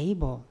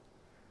able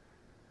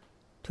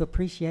to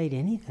appreciate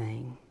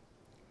anything.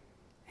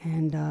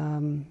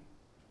 And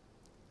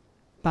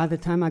by the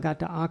time I got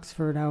to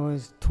Oxford, I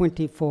was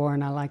 24,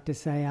 and I like to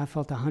say I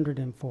felt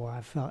 104.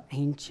 I felt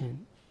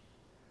ancient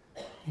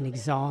and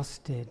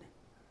exhausted,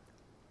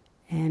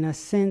 and a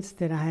sense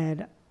that I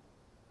had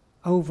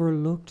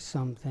overlooked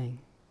something.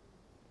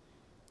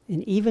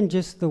 And even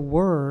just the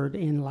word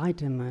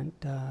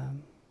enlightenment, I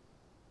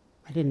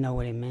didn't know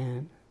what it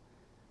meant,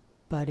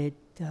 but it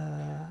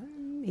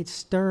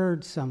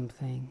stirred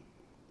something,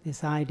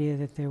 this idea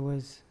that there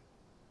was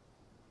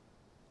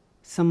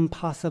some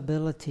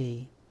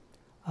possibility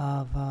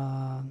of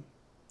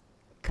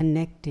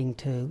connecting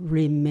to,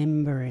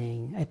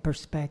 remembering a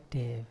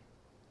perspective,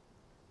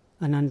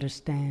 an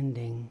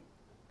understanding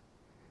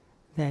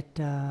that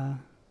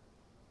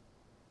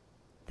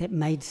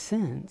made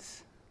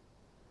sense,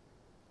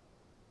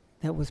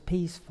 that was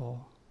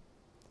peaceful.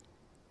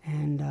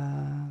 And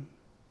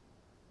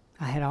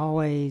I had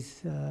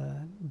always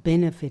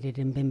benefited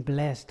and been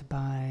blessed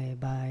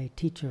by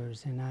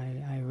teachers, and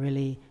I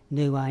really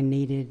knew I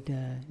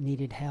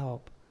needed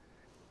help.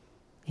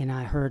 And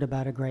I heard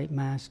about a great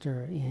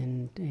master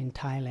in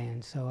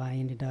Thailand, so I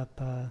ended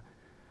up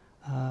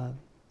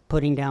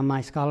putting down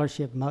my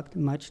scholarship,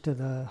 much to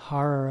the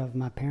horror of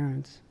my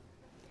parents,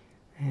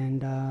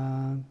 and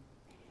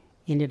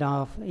ended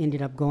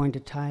up going to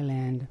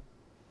Thailand,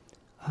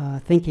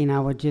 thinking I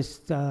would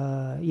just,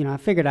 I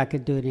figured I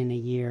could do it in a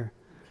year.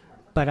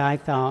 But I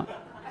thought,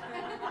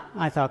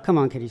 come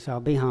on,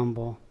 Kittisaro, be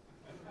humble.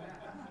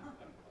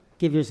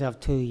 Give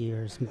yourself 2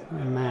 years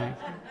max.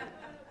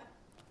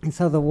 And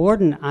so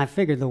I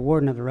figured the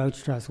warden of the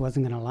Rhodes Trust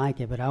wasn't going to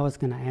like it, but I was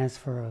going to ask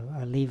for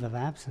a leave of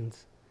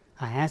absence.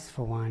 I asked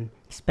for one,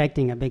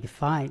 expecting a big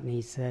fight, and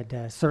he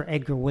said, Sir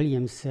Edgar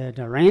Williams said,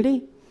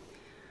 Randy,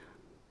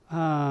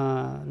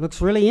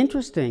 looks really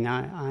interesting.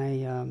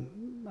 I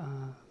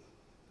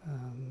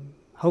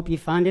hope you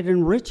find it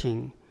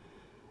enriching.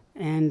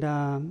 And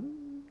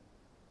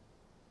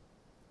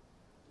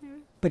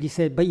but he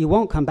said, but you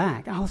won't come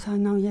back. I was like,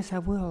 no, yes, I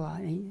will.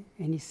 And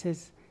he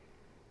says,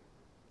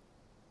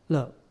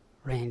 look,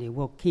 Randy,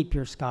 we'll keep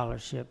your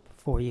scholarship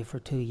for you for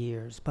 2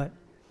 years, but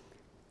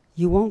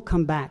you won't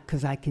come back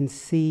because I can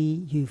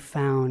see you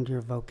found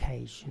your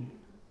vocation.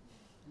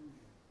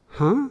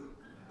 Huh?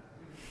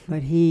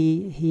 But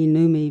he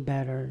knew me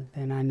better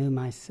than I knew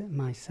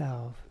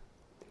myself.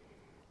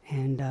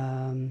 And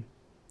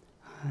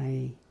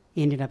I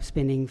ended up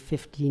spending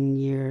 15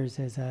 years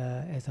as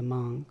a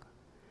monk.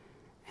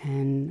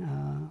 And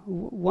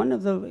one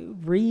of the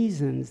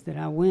reasons that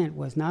I went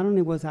was not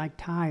only was I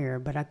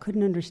tired, but I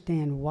couldn't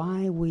understand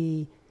why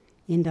we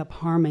end up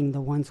harming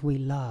the ones we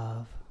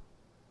love.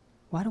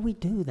 Why do we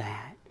do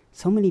that?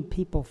 So many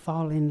people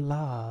fall in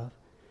love,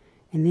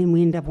 and then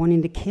we end up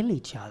wanting to kill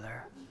each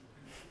other.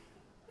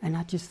 And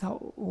I just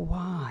thought,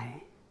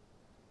 why?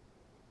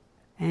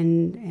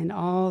 And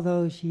all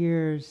those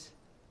years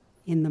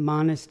in the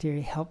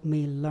monastery helped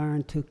me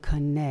learn to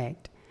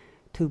connect,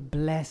 to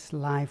bless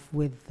life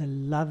with the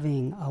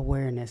loving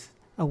awareness.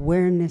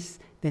 Awareness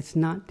that's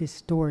not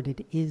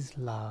distorted is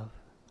love.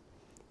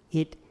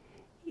 It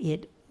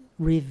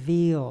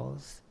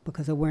reveals,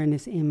 because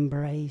awareness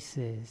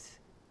embraces.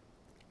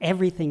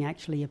 Everything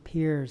actually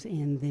appears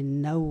in the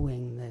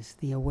knowingness,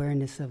 the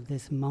awareness of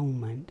this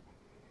moment.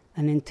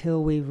 And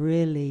until we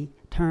really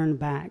turn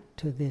back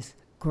to this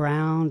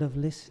ground of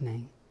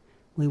listening,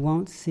 we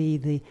won't see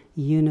the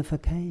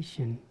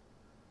unification,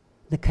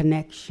 the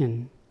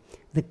connection,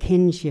 the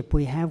kinship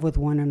we have with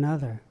one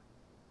another,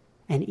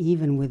 and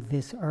even with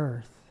this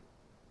earth,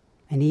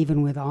 and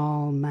even with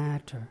all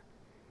matter.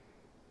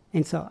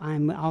 And so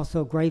I'm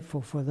also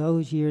grateful for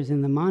those years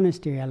in the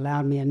monastery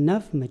allowed me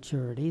enough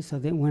maturity so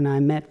that when I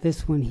met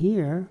this one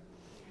here,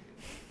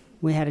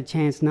 we had a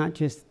chance not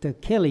just to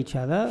kill each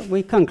other,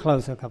 we come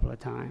close a couple of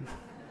times,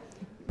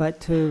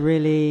 but to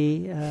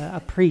really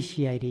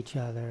appreciate each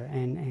other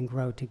and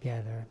grow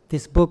together.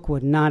 This book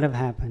would not have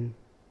happened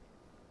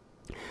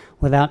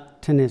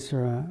without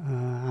Thanissara.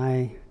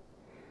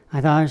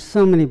 I thought there's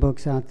so many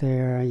books out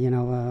there,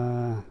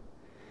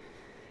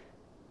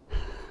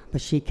 but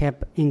she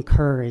kept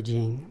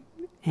encouraging.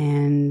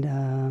 And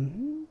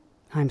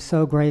I'm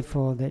so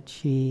grateful that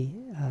she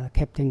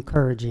kept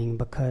encouraging,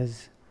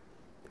 because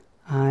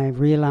I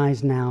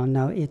realize now,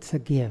 no, it's a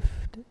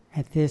gift.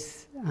 At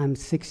this, I'm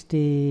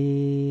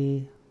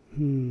 60,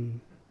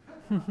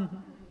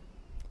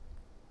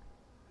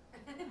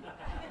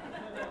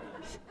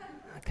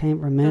 I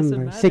can't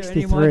remember,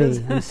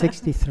 63, I'm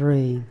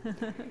 63.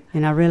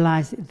 And I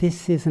realized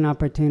this is an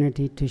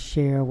opportunity to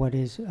share what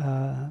has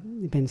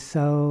been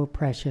so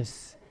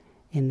precious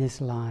in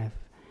this life,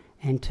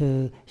 and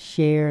to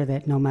share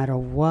that no matter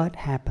what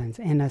happens,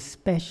 and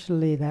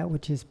especially that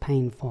which is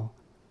painful,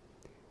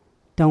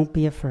 don't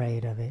be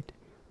afraid of it.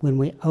 When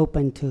we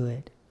open to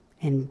it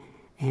and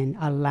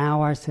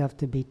allow ourselves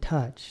to be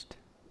touched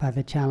by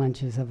the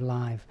challenges of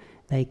life,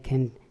 they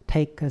can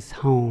take us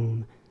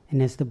home.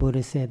 And as the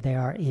Buddha said, they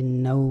are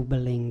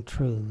ennobling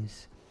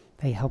truths.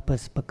 They help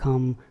us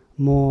become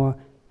more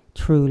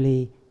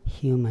truly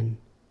human.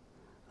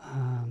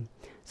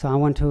 So I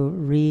want to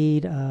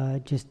read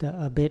just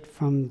a bit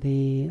from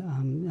the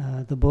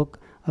book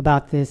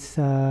about this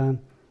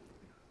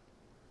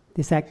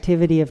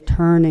activity of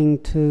turning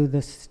to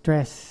the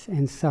stress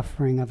and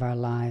suffering of our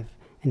life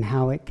and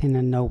how it can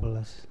ennoble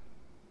us.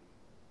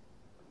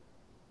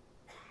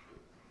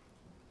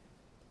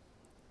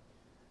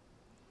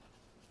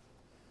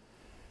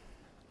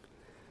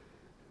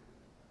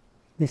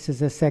 This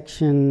is a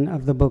section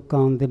of the book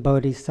on the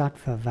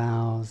Bodhisattva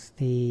vows.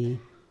 A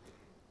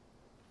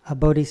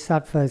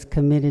Bodhisattva is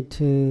committed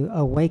to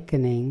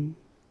awakening,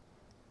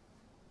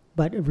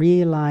 but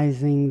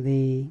realizing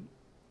the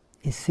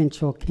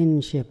essential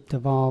kinship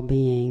of all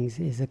beings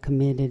is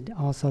committed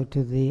also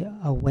to the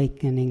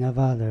awakening of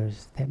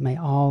others, that may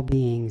all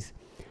beings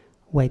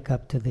wake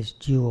up to this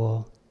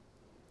jewel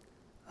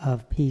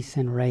of peace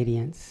and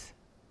radiance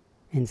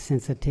and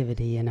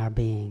sensitivity in our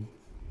being.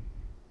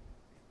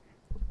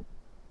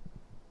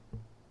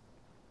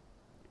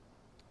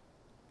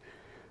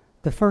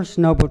 The first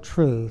noble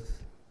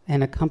truth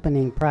and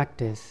accompanying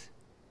practice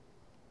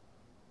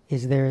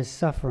is there is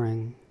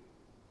suffering,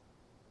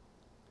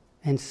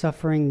 and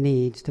suffering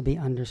needs to be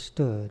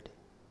understood,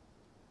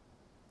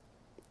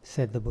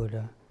 said the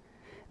Buddha.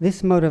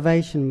 This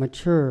motivation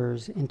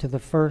matures into the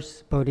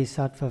first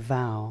Bodhisattva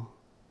vow.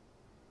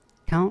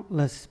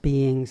 Countless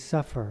beings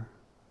suffer.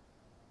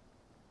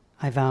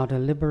 I vow to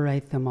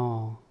liberate them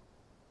all.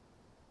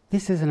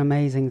 This is an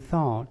amazing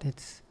thought.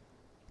 It's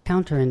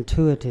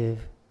counterintuitive,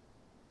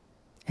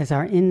 as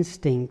our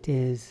instinct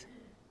is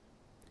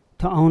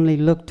to only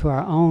look to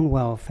our own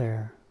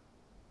welfare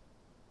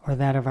or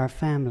that of our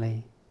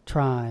family,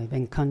 tribe,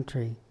 and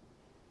country.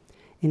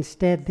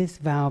 Instead, this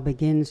vow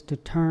begins to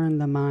turn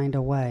the mind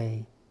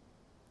away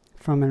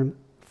from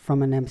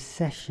an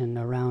obsession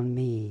around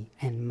me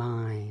and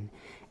mine,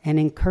 and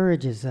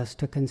encourages us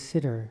to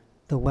consider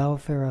the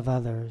welfare of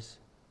others,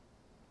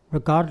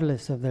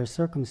 regardless of their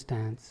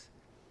circumstance,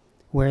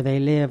 where they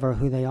live or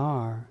who they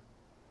are,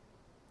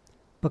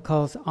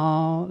 because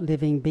all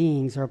living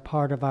beings are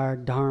part of our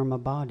Dharma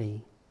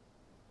body.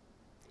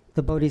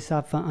 The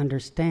Bodhisattva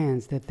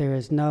understands that there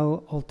is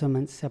no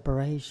ultimate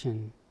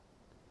separation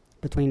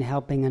between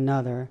helping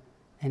another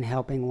and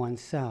helping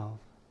oneself.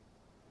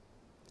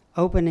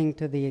 Opening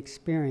to the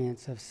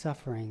experience of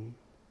suffering,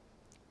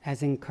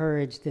 as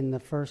encouraged in the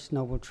First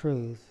Noble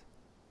Truth,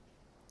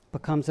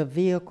 becomes a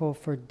vehicle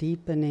for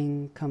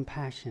deepening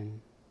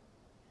compassion.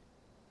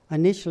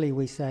 Initially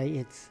we say,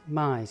 it's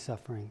my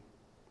suffering.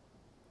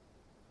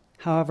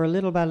 However,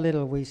 little by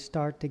little we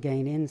start to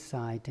gain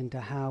insight into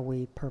how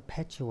we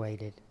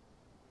perpetuate it.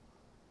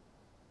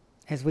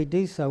 As we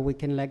do so, we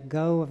can let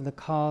go of the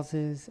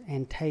causes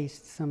and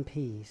taste some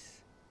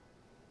peace.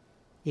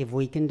 If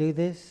we can do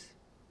this,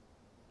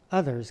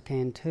 others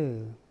can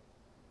too.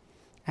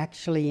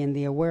 Actually, in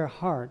the aware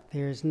heart,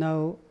 there is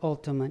no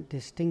ultimate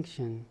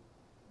distinction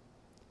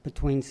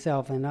between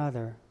self and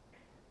other,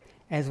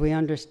 as we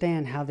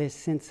understand how this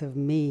sense of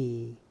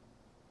me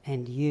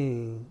and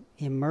you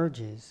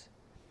emerges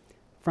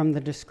from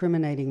the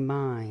discriminating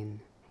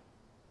mind.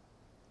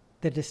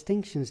 The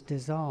distinctions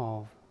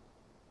dissolve.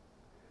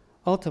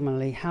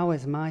 Ultimately, how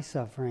is my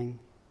suffering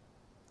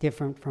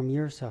different from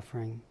your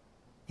suffering?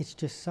 It's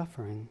just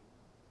suffering.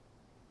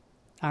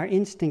 Our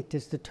instinct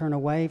is to turn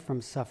away from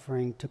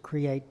suffering to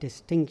create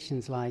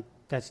distinctions like,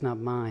 that's not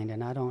mine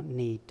and I don't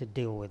need to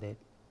deal with it.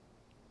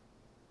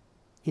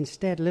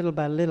 Instead, little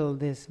by little,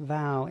 this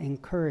vow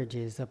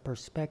encourages a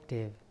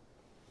perspective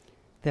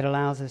that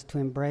allows us to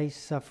embrace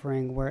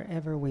suffering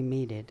wherever we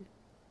meet it.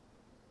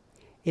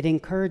 It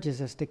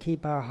encourages us to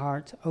keep our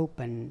hearts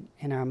open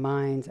and our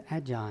minds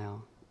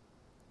agile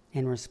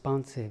and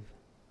responsive.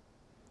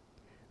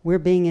 We're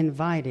being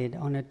invited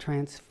on a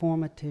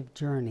transformative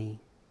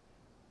journey,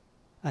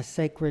 a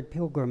sacred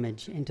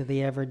pilgrimage into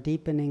the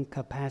ever-deepening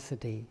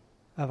capacity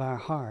of our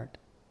heart.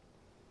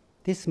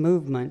 This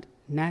movement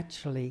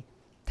naturally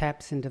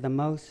taps into the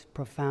most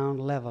profound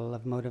level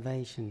of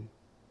motivation,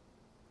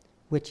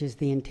 which is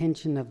the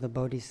intention of the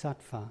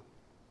Bodhisattva.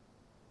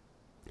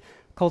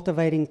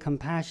 Cultivating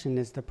compassion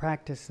is the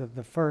practice of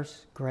the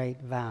first great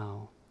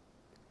vow.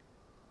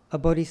 A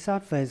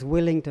bodhisattva is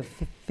willing to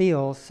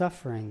feel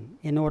suffering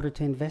in order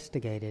to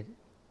investigate it.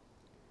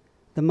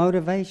 The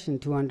motivation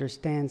to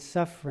understand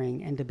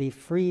suffering and to be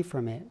free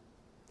from it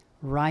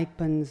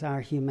ripens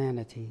our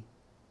humanity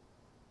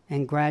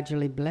and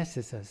gradually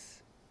blesses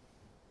us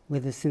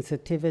with the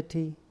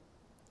sensitivity,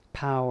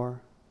 power,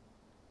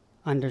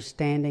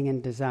 understanding,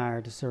 and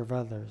desire to serve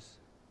others.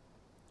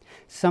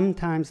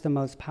 Sometimes the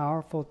most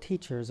powerful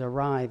teachers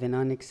arrive in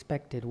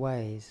unexpected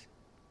ways.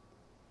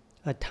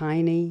 A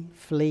tiny,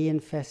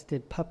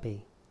 flea-infested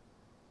puppy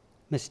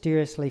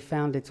mysteriously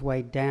found its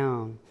way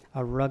down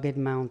a rugged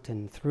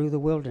mountain through the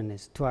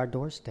wilderness to our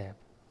doorstep.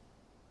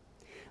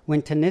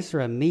 When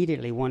Thanissara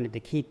immediately wanted to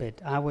keep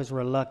it, I was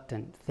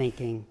reluctant,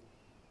 thinking,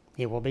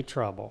 it will be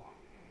trouble.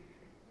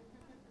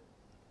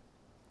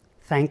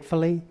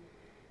 Thankfully,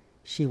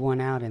 she won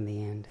out in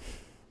the end,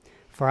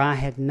 for I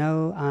had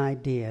no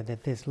idea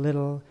that this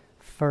little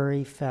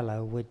furry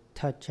fellow would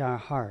touch our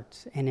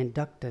hearts and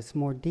induct us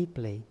more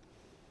deeply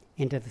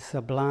into the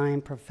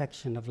sublime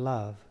perfection of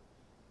love.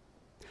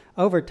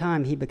 Over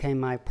time, he became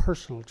my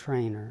personal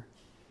trainer,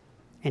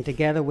 and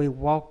together we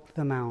walked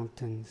the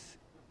mountains.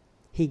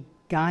 He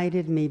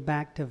guided me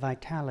back to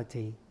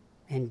vitality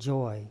and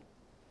joy,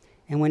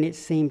 and when it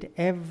seemed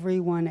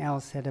everyone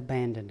else had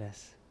abandoned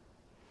us,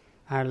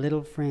 our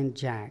little friend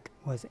Jack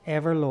was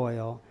ever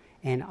loyal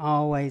and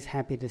always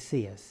happy to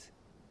see us,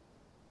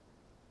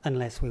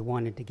 unless we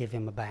wanted to give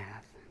him a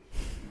bath.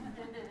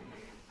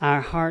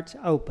 Our hearts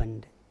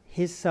opened.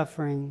 His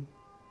suffering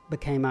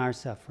became our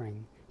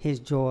suffering.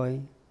 His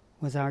joy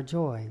was our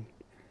joy.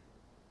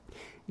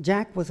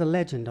 Jack was a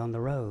legend on the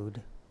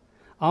road.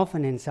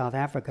 Often in South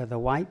Africa, the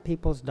white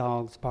people's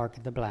dogs bark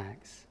at the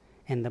blacks,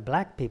 and the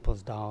black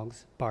people's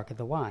dogs bark at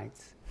the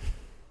whites.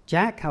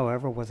 Jack,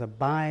 however, was a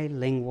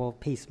bilingual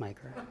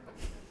peacemaker,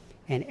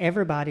 and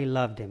everybody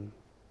loved him,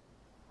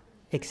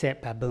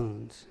 except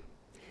baboons.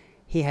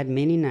 He had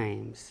many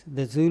names.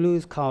 The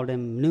Zulus called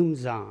him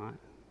Numzan,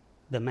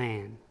 the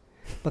man,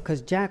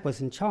 because Jack was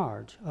in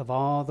charge of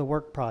all the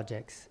work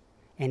projects,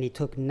 and he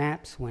took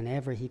naps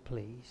whenever he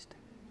pleased.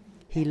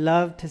 He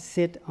loved to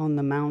sit on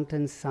the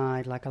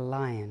mountainside like a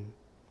lion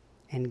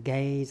and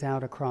gaze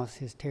out across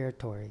his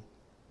territory.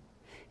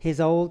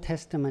 His Old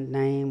Testament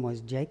name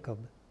was Jacob,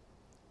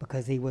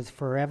 because he was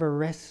forever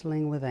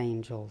wrestling with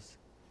angels,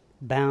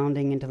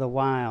 bounding into the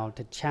wild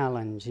to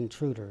challenge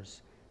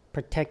intruders,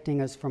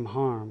 protecting us from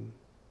harm.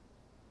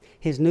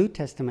 His New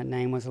Testament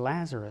name was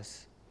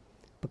Lazarus,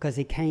 because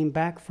he came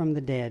back from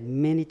the dead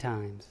many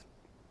times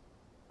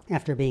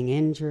after being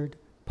injured,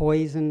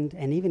 poisoned,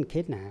 and even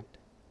kidnapped.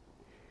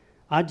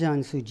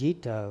 Ajahn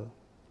Sujito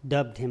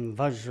dubbed him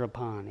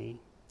Vajrapani,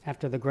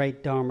 after the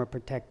great Dharma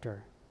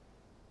protector.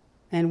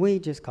 And we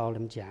just called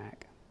him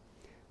Jack.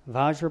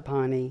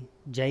 Vajrapani,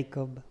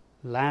 Jacob,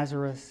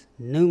 Lazarus,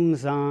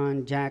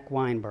 Numzan, Jack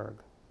Weinberg.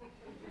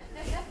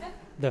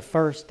 The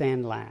first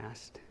and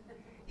last.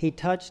 He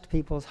touched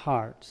people's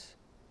hearts.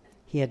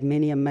 He had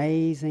many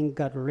amazing,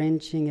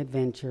 gut-wrenching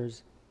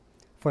adventures,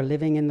 for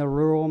living in the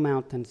rural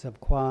mountains of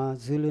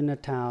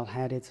KwaZulu-Natal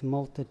had its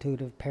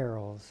multitude of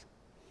perils.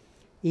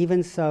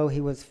 Even so,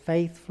 he was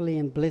faithfully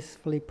and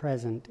blissfully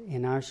present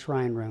in our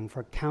shrine room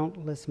for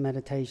countless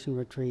meditation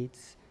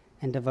retreats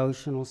and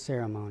devotional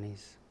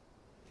ceremonies.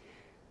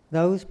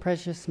 Those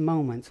precious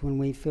moments when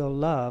we feel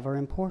love are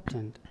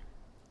important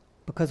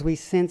because we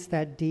sense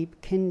that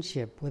deep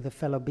kinship with a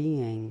fellow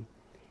being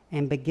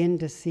and begin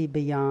to see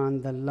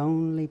beyond the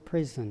lonely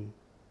prison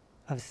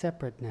of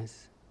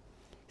separateness.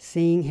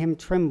 Seeing him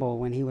tremble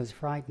when he was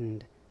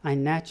frightened, I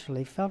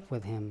naturally felt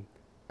with him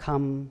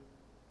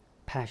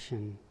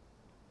compassion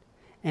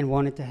and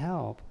wanted to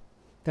help.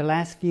 The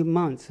last few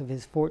months of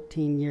his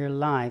 14-year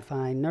life,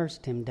 I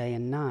nursed him day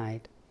and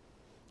night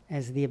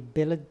as the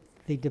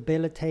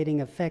debilitating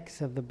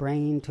effects of the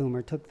brain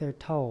tumor took their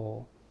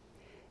toll.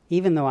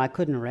 Even though I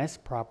couldn't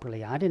rest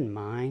properly, I didn't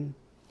mind,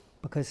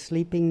 because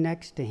sleeping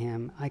next to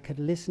him, I could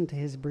listen to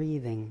his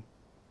breathing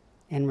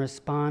and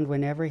respond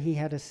whenever he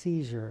had a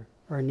seizure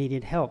or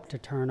needed help to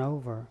turn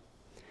over.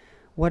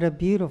 What a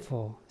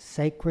beautiful,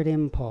 sacred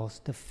impulse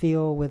to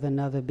feel with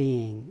another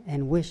being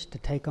and wish to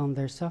take on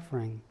their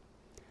suffering,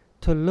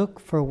 to look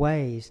for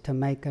ways to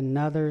make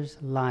another's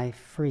life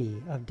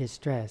free of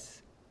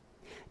distress.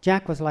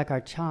 Jack was like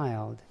our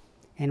child,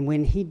 and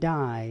when he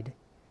died,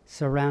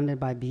 surrounded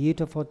by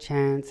beautiful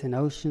chants and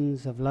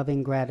oceans of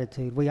loving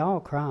gratitude, we all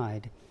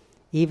cried,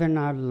 even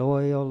our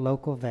loyal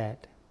local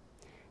vet.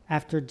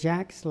 After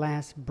Jack's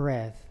last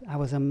breath, I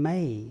was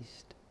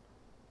amazed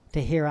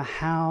to hear a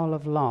howl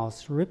of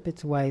loss rip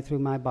its way through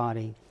my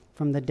body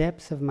from the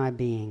depths of my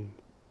being.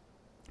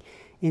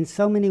 In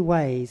so many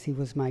ways, he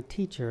was my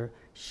teacher,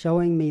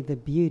 showing me the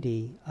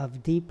beauty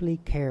of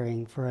deeply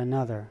caring for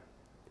another.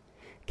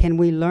 Can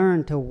we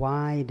learn to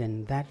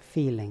widen that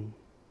feeling,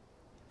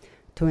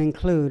 to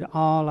include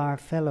all our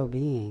fellow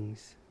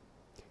beings?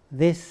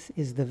 This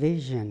is the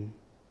vision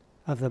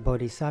of the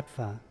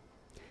Bodhisattva.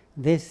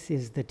 This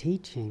is the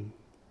teaching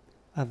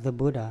of the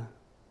Buddha.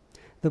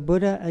 The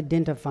Buddha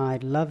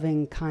identified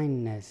loving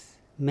kindness,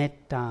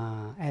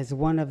 metta, as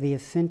one of the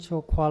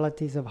essential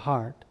qualities of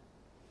heart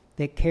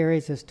that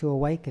carries us to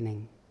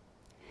awakening.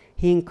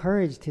 He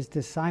encouraged his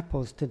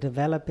disciples to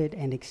develop it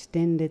and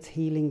extend its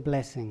healing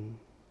blessing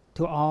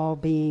to all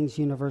beings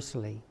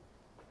universally.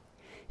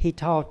 He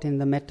taught in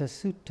the Metta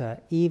Sutta,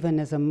 even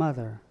as a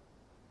mother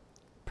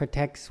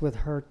protects with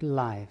her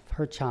life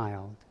her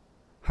child,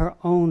 her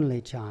only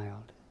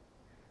child,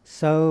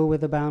 so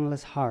with a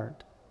boundless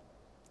heart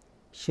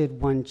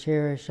should one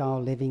cherish all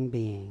living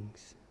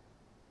beings.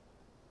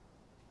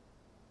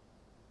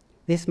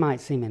 This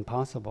might seem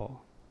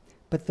impossible,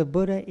 but the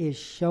Buddha is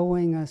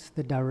showing us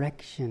the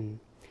direction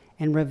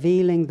and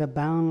revealing the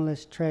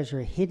boundless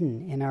treasure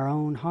hidden in our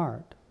own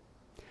heart.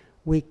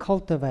 We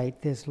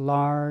cultivate this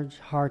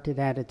large-hearted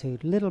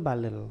attitude little by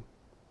little,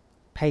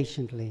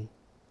 patiently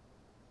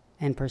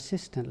and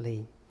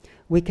persistently.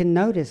 We can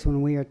notice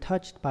when we are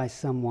touched by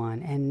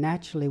someone and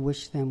naturally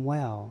wish them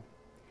well.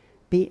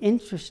 Be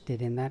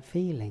interested in that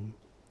feeling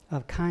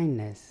of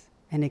kindness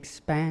and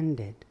expand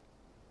it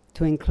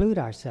to include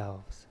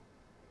ourselves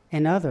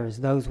and others,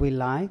 those we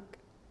like,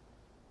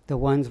 the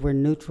ones we're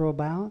neutral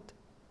about,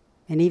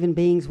 and even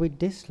beings we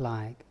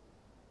dislike.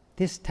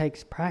 This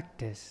takes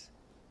practice.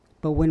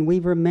 But when we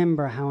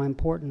remember how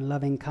important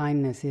loving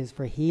kindness is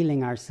for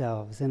healing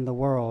ourselves and the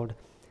world,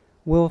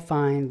 we'll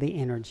find the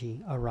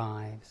energy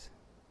arrives.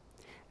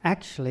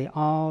 Actually,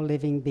 all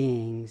living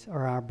beings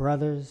are our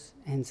brothers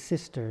and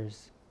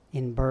sisters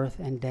in birth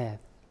and death.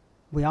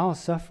 We all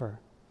suffer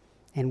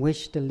and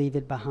wish to leave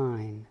it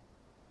behind.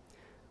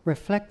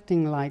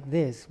 Reflecting like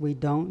this, we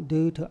don't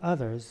do to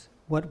others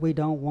what we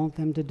don't want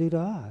them to do to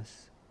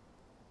us.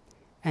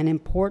 An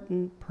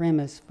important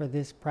premise for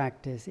this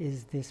practice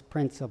is this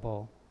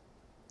principle: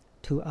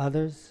 to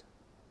others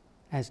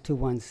as to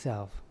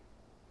oneself.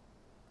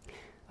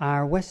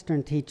 Our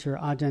Western teacher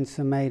Ajahn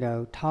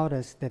Sumedho taught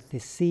us that the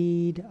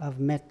seed of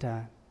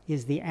metta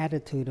is the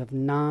attitude of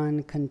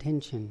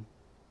non-contention,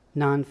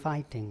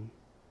 non-fighting,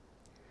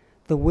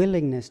 the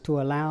willingness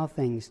to allow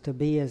things to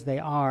be as they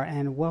are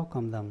and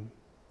welcome them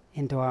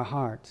into our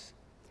hearts.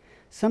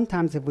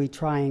 Sometimes if we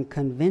try and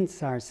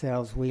convince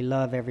ourselves we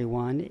love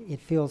everyone, it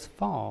feels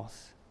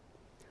false,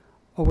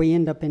 or we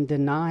end up in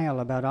denial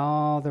about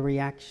all the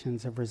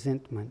reactions of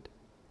resentment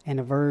and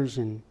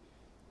aversion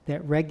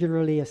that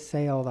regularly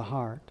assail the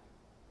heart.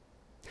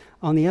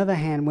 On the other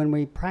hand, when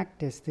we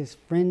practice this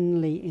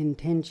friendly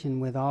intention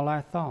with all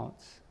our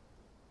thoughts,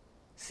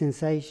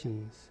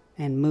 sensations,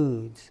 and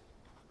moods,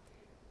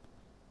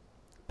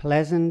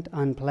 pleasant,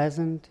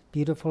 unpleasant,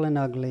 beautiful, and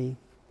ugly,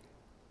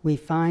 we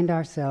find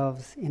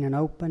ourselves in an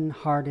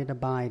open-hearted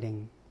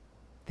abiding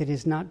that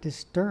is not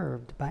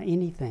disturbed by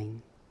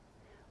anything.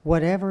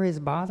 Whatever is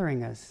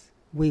bothering us,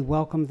 we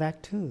welcome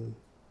that too,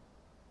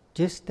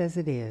 just as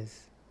it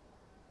is,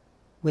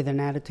 with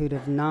an attitude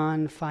of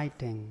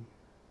non-fighting,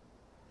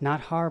 not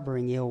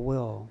harboring ill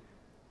will.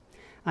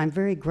 I'm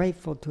very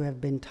grateful to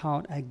have been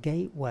taught a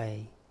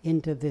gateway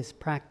into this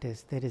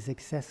practice that is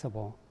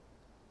accessible.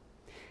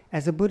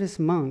 As a Buddhist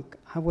monk,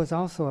 I was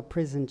also a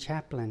prison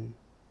chaplain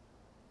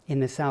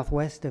in the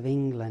southwest of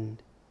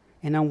England,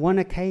 and on one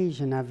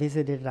occasion I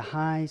visited a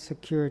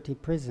high-security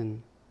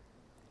prison,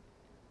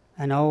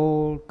 an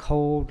old,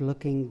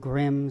 cold-looking,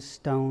 grim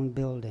stone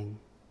building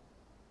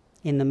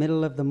in the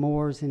middle of the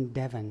moors in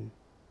Devon.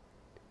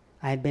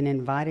 I had been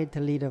invited to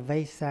lead a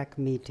Vesak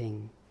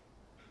meeting,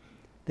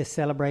 the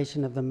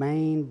celebration of the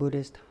main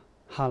Buddhist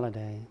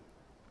holiday.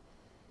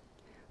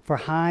 For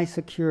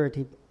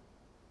high-security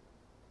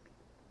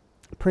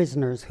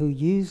prisoners who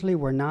usually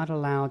were not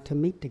allowed to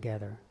meet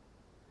together,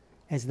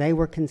 as they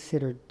were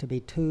considered to be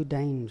too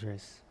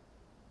dangerous.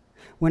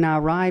 When I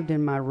arrived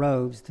in my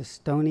robes, the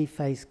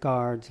stony-faced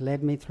guards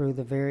led me through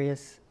the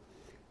various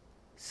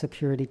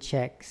security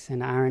checks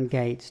and iron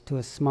gates to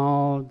a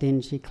small,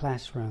 dingy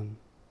classroom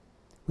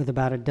with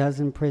about a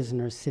dozen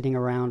prisoners sitting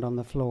around on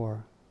the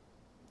floor.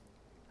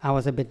 I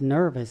was a bit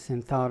nervous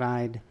and thought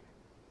I'd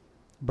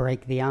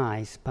break the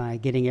ice by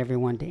getting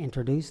everyone to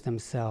introduce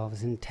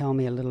themselves and tell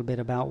me a little bit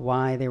about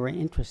why they were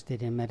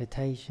interested in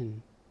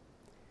meditation.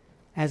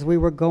 As we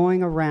were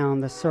going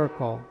around the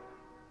circle,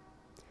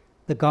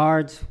 the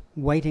guards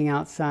waiting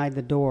outside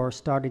the door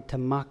started to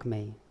mock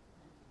me.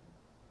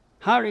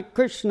 Hare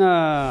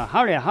Krishna,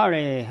 Hare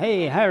Hare,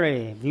 hey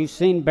Harry, have you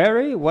seen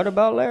Barry? What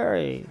about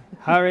Larry?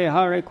 Hare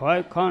Hare,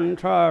 quite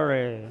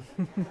contrary.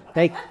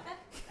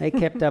 They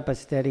kept up a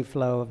steady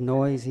flow of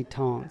noisy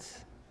taunts.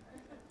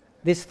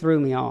 This threw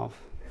me off.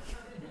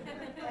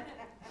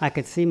 I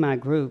could see my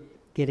group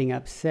getting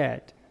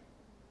upset.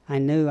 I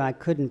knew I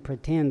couldn't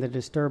pretend the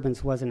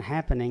disturbance wasn't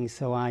happening,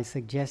 so I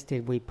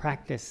suggested we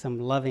practice some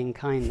loving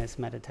kindness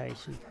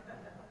meditation.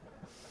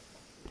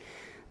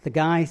 The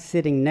guy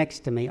sitting next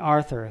to me,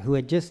 Arthur, who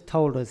had just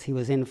told us he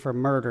was in for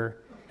murder,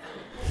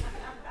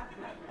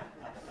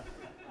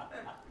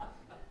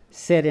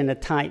 said in a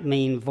tight,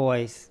 mean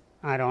voice,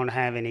 "I don't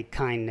have any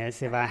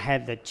kindness. If I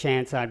had the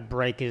chance, I'd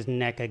break his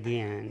neck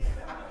again."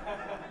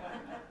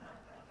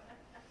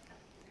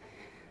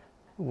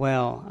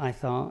 Well, I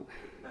thought,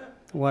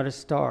 what a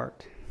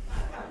start.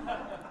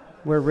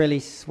 We're really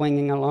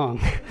swinging along.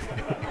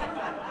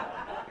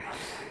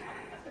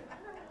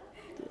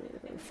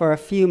 For a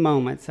few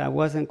moments, I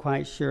wasn't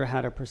quite sure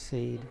how to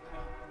proceed.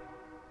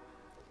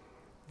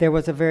 There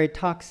was a very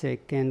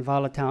toxic and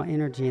volatile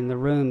energy in the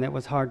room that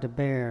was hard to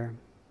bear.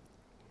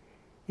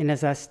 And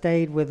as I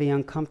stayed with the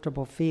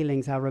uncomfortable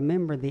feelings, I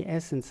remembered the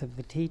essence of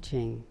the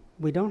teaching.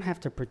 We don't have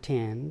to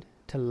pretend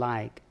to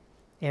like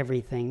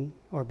everything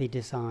or be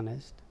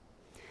dishonest.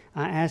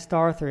 I asked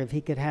Arthur if he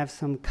could have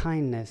some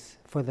kindness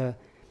for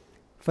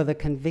the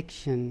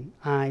conviction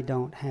I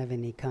don't have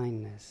any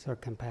kindness or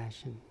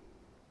compassion.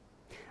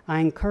 I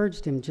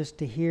encouraged him just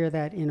to hear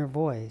that inner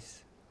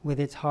voice with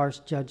its harsh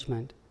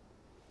judgment,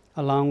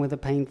 along with the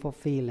painful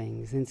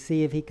feelings, and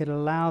see if he could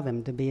allow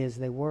them to be as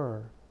they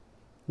were,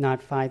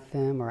 not fight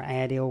them or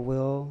add ill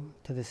will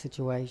to the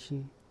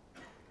situation,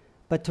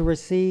 but to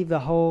receive the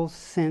whole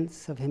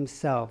sense of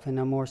himself in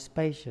a more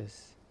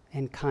spacious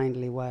and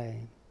kindly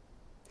way.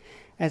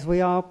 As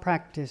we all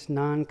practice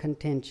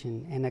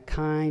non-contention and a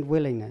kind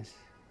willingness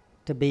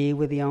to be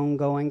with the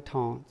ongoing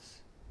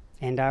taunts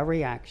and our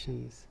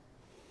reactions,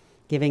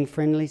 giving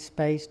friendly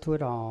space to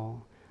it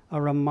all,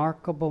 a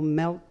remarkable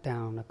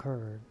meltdown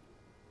occurred.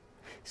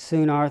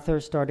 Soon Arthur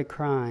started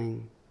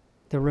crying.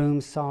 The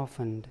room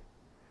softened.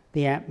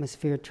 The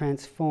atmosphere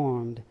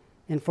transformed.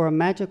 And for a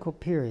magical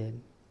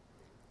period,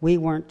 we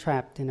weren't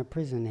trapped in a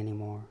prison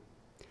anymore.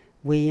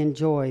 We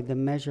enjoyed the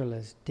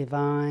measureless,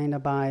 divine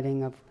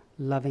abiding of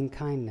loving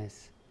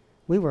kindness.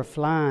 We were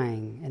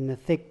flying in the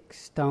thick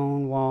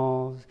stone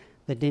walls,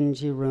 the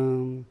dingy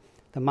room,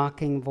 the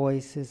mocking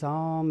voices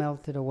all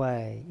melted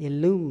away,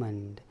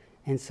 illumined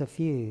and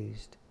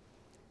suffused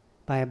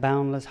by a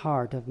boundless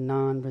heart of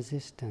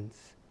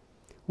non-resistance.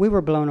 We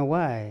were blown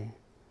away.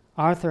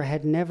 Arthur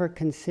had never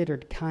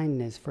considered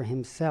kindness for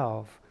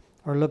himself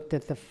or looked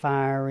at the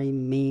fiery,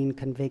 mean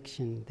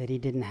conviction that he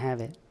didn't have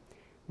it,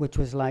 which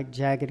was like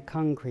jagged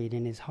concrete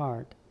in his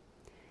heart.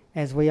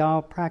 As we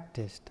all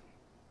practiced,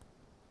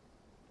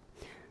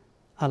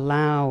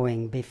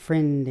 allowing,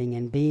 befriending,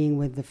 and being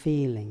with the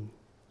feeling,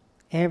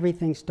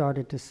 everything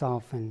started to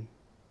soften.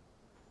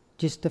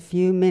 Just a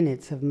few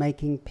minutes of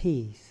making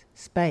peace,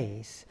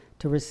 space,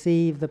 to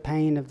receive the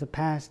pain of the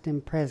past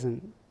and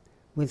present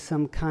with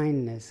some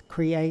kindness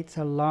creates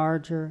a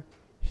larger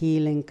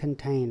healing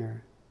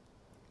container.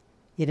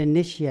 It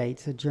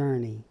initiates a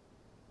journey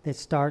that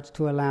starts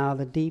to allow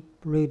the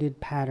deep-rooted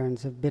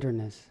patterns of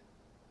bitterness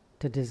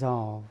to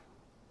dissolve.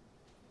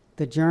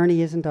 The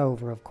journey isn't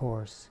over, of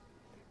course,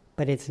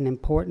 but it's an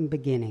important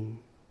beginning.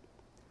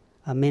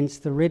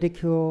 Amidst the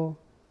ridicule,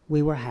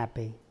 we were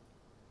happy,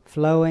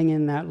 flowing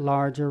in that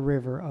larger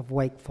river of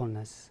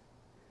wakefulness.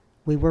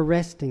 We were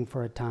resting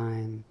for a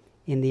time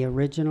in the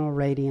original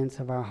radiance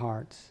of our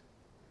hearts,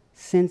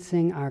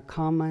 sensing our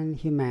common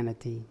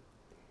humanity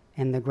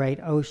and the great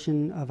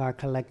ocean of our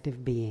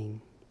collective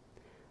being.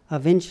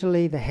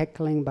 Eventually, the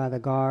heckling by the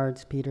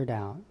guards petered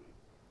out.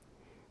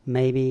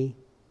 Maybe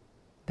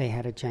they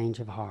had a change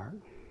of heart.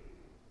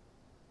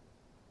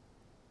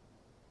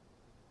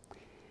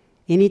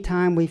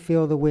 Anytime we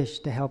feel the wish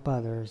to help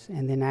others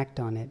and then act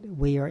on it,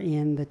 we are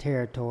in the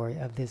territory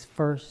of this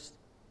first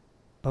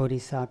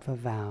Bodhisattva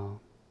vow.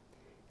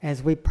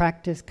 As we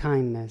practice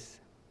kindness,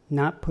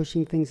 not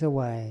pushing things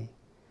away,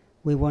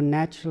 we will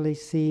naturally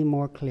see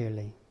more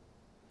clearly.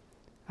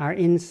 Our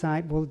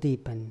insight will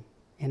deepen,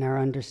 and our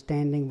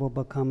understanding will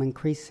become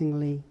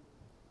increasingly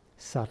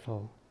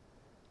subtle.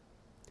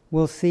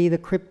 We'll see the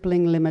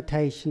crippling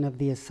limitation of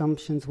the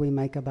assumptions we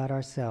make about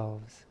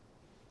ourselves,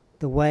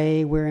 the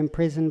way we're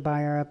imprisoned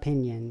by our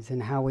opinions,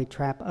 and how we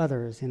trap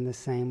others in the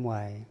same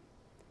way.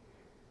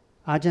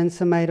 Ajahn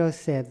Sumedho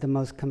said the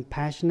most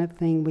compassionate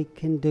thing we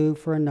can do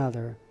for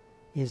another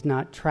is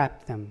not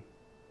trap them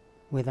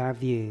with our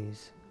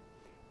views.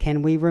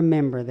 Can we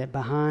remember that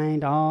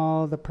behind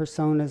all the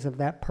personas of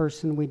that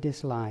person we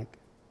dislike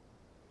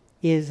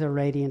is a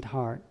radiant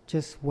heart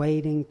just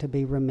waiting to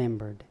be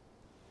remembered?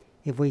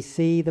 If we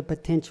see the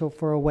potential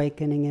for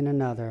awakening in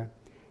another,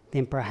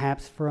 then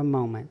perhaps for a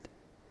moment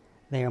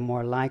they are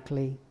more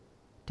likely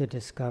to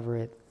discover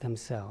it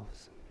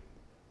themselves.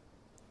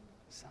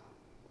 So,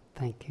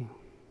 thank you.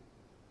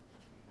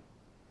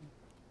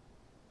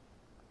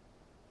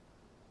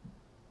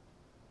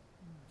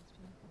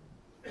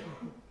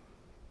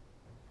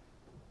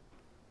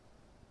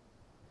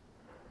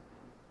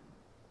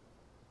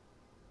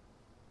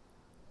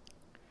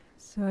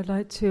 So I'd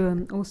like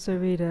to also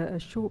read a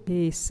short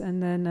piece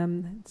and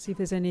then see if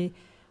there's any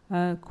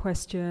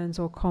questions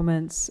or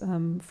comments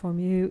from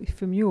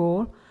you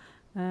all.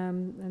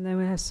 And then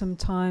we have some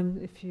time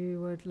if you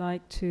would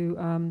like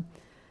to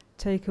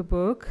take a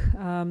book.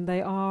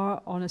 They are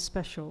on a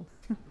special.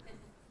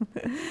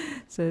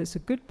 So it's a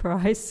good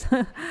price.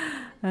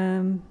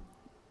 Then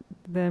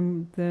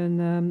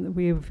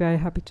we are very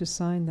happy to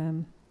sign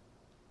them.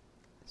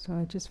 So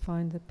I just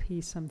find the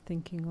piece I'm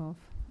thinking of.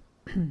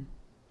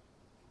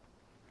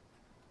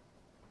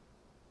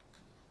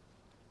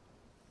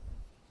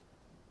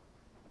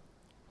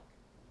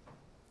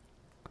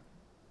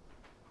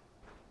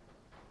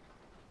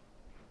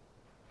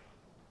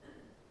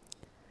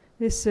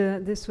 This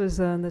was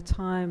the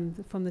time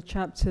from the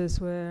chapters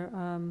where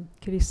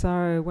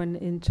Kittisaro went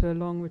into a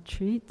long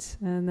retreat,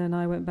 and then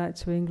I went back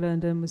to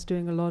England and was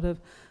doing a lot of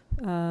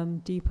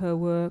deeper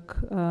work,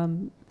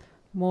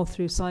 more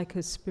through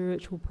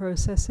psycho-spiritual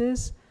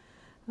processes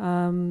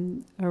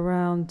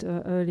around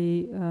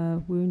early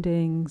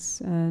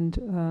woundings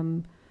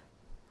and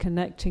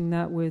connecting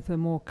that with a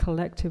more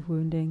collective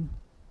wounding.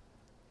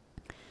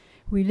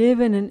 We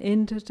live in an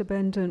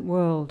interdependent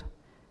world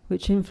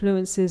which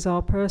influences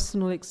our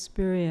personal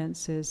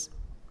experiences.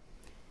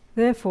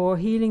 Therefore,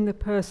 healing the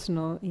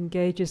personal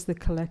engages the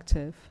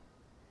collective.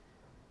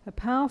 A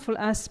powerful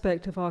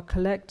aspect of our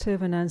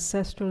collective and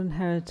ancestral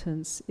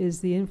inheritance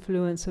is the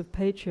influence of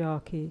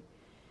patriarchy,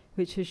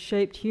 which has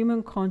shaped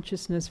human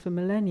consciousness for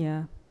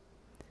millennia.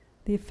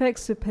 The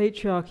effects of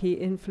patriarchy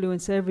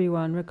influence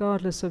everyone,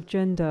 regardless of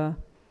gender.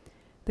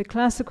 The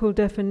classical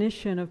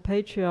definition of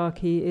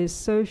patriarchy is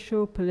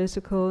social,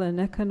 political,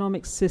 and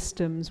economic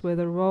systems where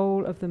the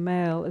role of the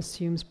male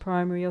assumes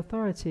primary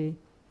authority.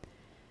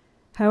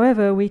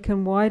 However, we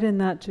can widen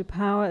that to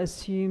power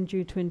assumed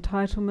due to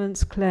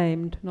entitlements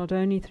claimed not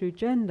only through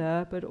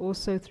gender, but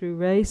also through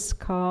race,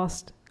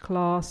 caste,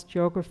 class,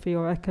 geography,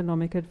 or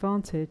economic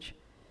advantage.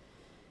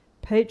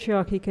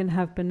 Patriarchy can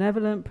have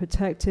benevolent,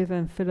 protective,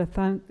 and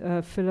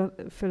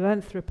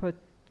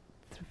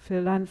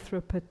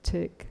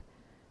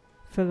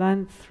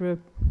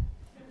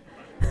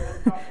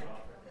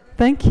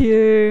thank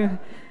you.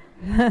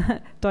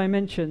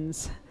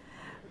 Dimensions.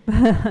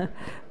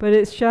 But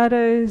its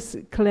shadows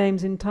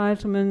claims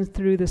entitlement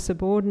through the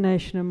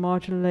subordination and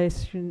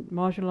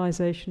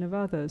marginalization of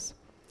others,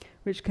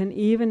 which can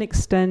even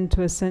extend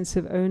to a sense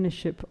of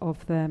ownership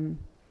of them.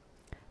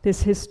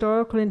 This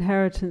historical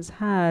inheritance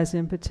has,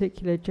 in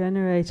particular,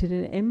 generated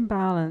an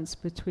imbalance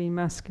between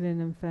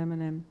masculine and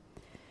feminine.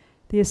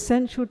 The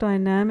essential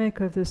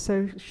dynamic of the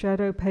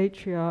shadow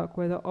patriarch,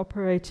 whether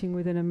operating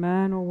within a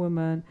man or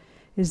woman,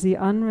 is the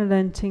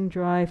unrelenting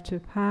drive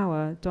to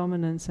power,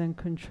 dominance, and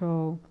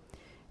control.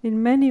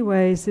 In many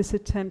ways, this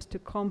attempts to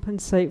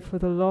compensate for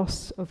the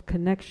loss of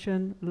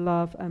connection,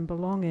 love, and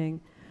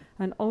belonging,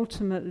 and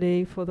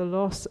ultimately for the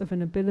loss of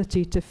an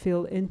ability to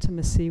feel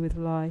intimacy with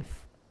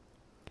life.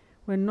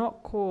 When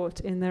not caught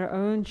in their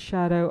own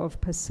shadow of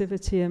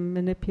passivity and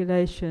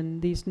manipulation,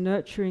 these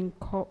nurturing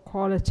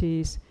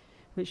qualities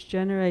which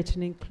generate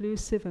an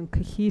inclusive and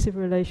cohesive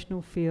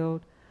relational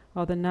field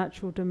are the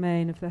natural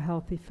domain of the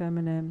healthy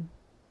feminine.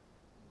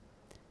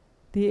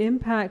 The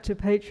impact of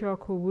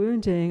patriarchal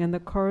wounding and the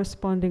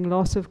corresponding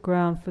loss of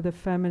ground for the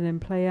feminine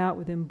play out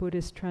within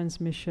Buddhist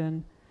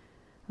transmission.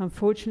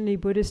 Unfortunately,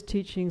 Buddhist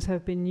teachings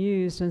have been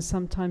used and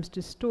sometimes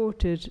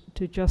distorted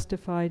to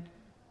justify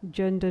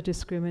gender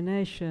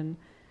discrimination.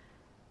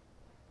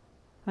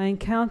 I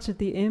encountered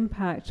the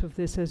impact of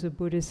this as a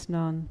Buddhist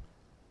nun.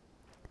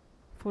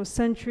 For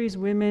centuries,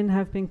 women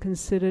have been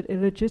considered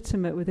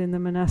illegitimate within the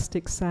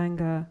monastic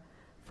Sangha.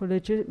 For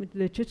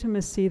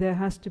legitimacy, there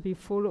has to be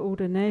full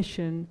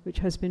ordination, which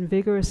has been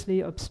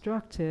vigorously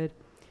obstructed,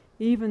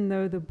 even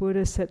though the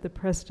Buddha set the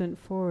precedent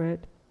for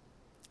it.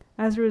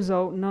 As a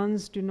result,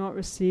 nuns do not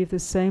receive the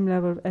same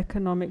level of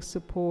economic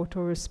support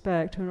or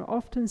respect and are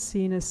often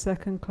seen as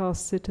second-class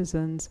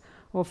citizens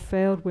or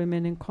failed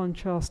women, in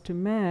contrast to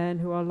men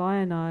who are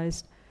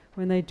lionized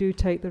when they do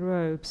take the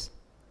robes.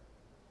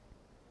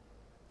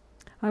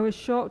 I was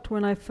shocked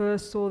when I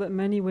first saw that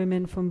many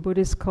women from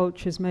Buddhist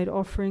cultures made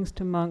offerings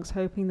to monks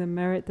hoping the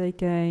merit they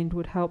gained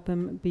would help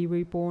them be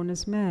reborn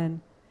as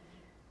men.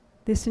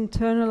 This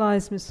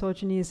internalized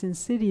misogyny is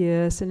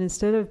insidious, and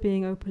instead of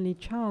being openly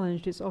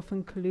challenged, it's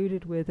often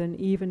colluded with and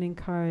even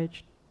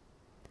encouraged.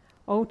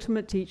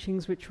 Ultimate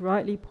teachings which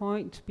rightly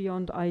point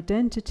beyond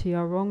identity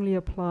are wrongly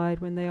applied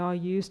when they are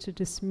used to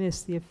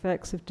dismiss the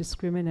effects of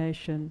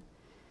discrimination.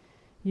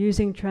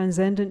 Using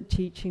transcendent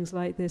teachings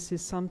like this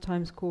is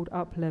sometimes called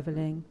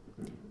up-leveling.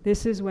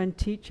 This is when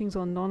teachings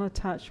on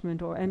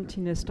non-attachment or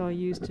emptiness are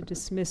used to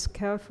dismiss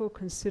careful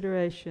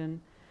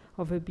consideration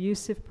of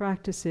abusive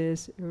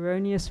practices,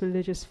 erroneous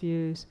religious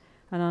views,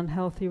 and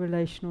unhealthy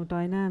relational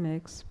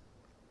dynamics.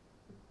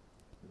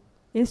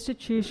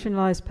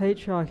 Institutionalized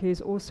patriarchy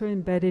is also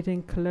embedded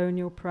in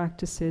colonial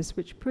practices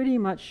which pretty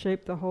much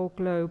shape the whole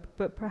globe,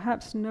 but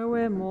perhaps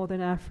nowhere more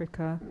than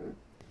Africa.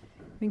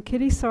 When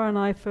Kittisaro and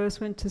I first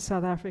went to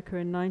South Africa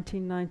in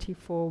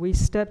 1994, we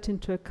stepped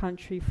into a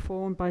country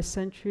formed by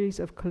centuries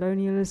of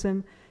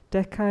colonialism,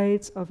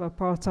 decades of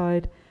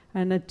apartheid,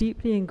 and a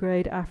deeply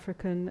ingrained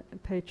African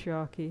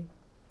patriarchy.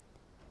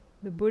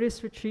 The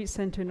Buddhist retreat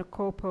center in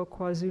Akopo,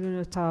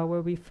 KwaZulu-Natal,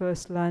 where we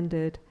first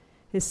landed,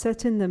 is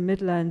set in the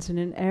Midlands in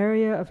an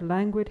area of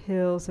languid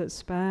hills that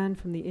span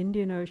from the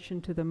Indian Ocean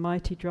to the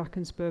mighty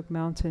Drakensberg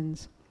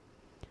Mountains.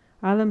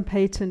 Alan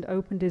Paton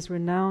opened his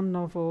renowned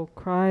novel,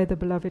 Cry the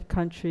Beloved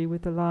Country,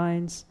 with the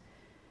lines,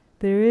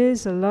 "There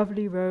is a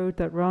lovely road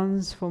that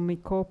runs from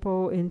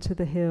Ikopo into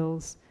the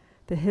hills.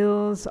 The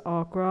hills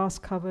are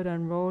grass-covered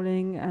and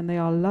rolling, and they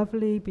are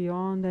lovely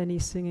beyond any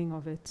singing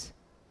of it."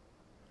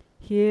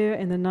 Here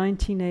in the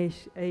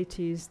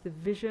 1980s, the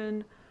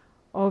vision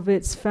of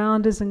its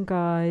founders and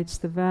guides,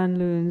 the Van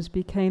Loons,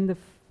 became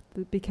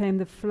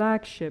the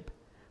flagship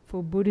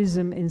for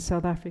Buddhism in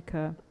South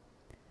Africa.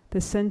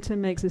 The center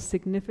makes a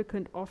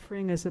significant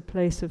offering as a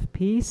place of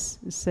peace,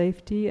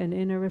 safety, and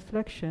inner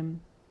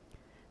reflection.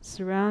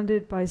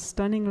 Surrounded by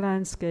stunning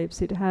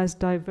landscapes, it has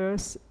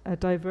a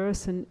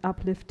diverse and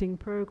uplifting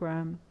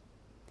program.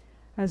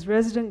 As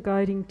resident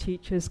guiding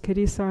teachers,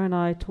 Kittisaro and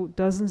I taught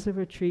dozens of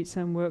retreats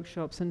and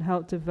workshops and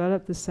helped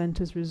develop the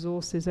center's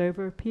resources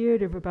over a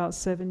period of about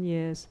 7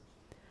 years.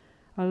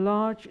 A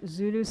large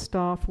Zulu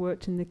staff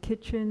worked in the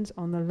kitchens,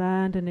 on the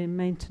land, and in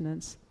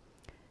maintenance.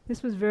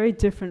 This was very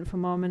different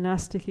from our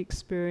monastic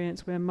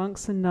experience, where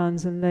monks and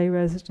nuns and lay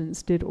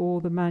residents did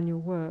all the manual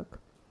work.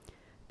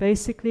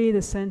 Basically,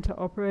 the center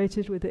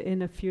operated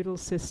within a feudal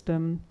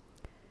system.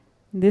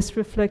 This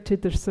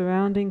reflected the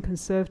surrounding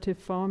conservative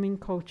farming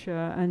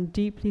culture and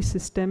deeply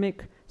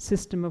systemic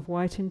system of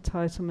white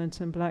entitlement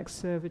and black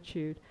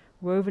servitude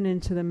woven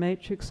into the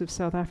matrix of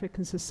South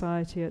African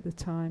society at the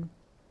time.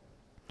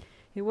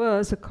 It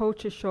was a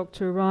culture shock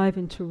to arrive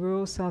into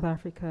rural South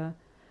Africa.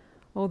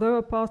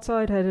 Although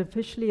apartheid had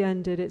officially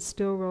ended, it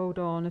still rolled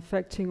on,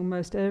 affecting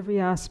almost every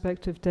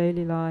aspect of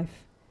daily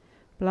life.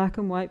 Black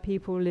and white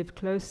people lived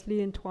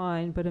closely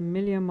entwined, but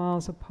 1,000,000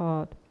 miles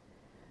apart.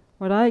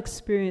 What I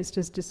experienced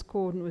as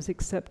discordant was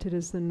accepted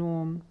as the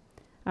norm.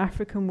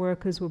 African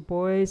workers were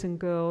boys and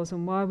girls,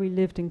 and while we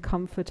lived in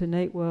comfort and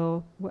ate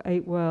well,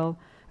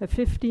 a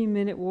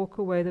 15-minute walk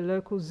away, the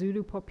local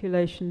Zulu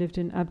population lived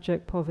in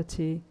abject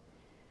poverty.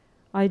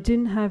 I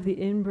didn't have the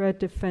inbred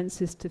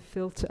defenses to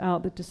filter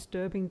out the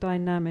disturbing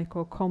dynamic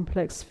or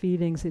complex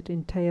feelings it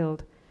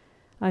entailed.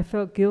 I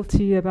felt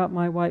guilty about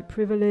my white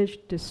privilege,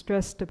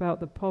 distressed about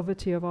the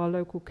poverty of our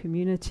local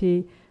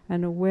community,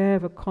 and aware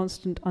of a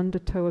constant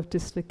undertow of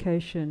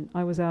dislocation.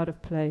 I was out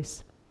of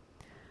place.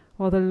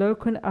 While the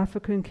local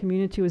African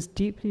community was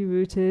deeply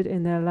rooted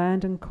in their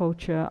land and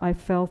culture, I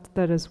felt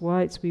that as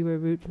whites we were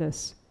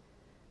rootless.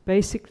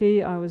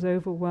 Basically, I was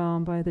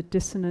overwhelmed by the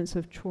dissonance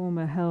of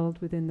trauma held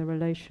within the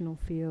relational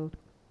field.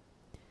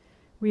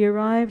 We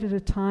arrived at a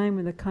time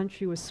when the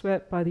country was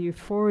swept by the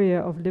euphoria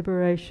of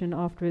liberation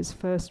after its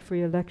first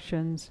free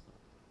elections,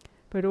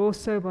 but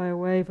also by a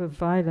wave of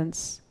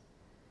violence.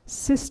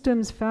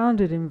 Systems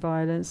founded in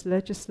violence,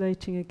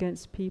 legislating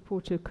against people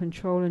to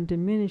control and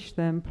diminish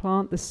them,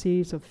 plant the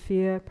seeds of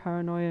fear,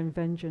 paranoia, and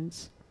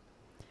vengeance.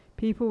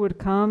 People would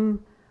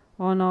come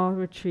on our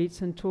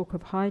retreats and talk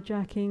of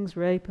hijackings,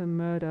 rape, and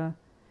murder.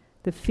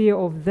 The fear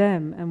of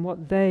them and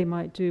what they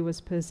might do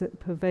was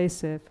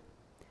pervasive.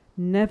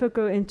 Never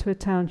go into a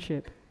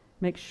township.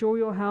 Make sure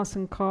your house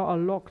and car are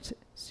locked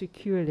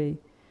securely.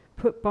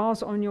 Put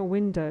bars on your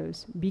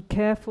windows. Be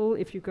careful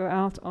if you go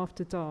out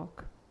after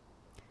dark.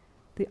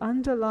 The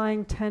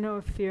underlying tenor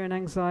of fear and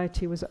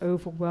anxiety was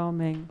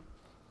overwhelming.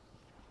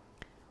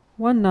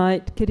 One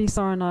night,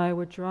 Kittisaro and I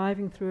were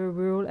driving through a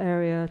rural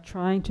area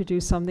trying to do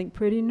something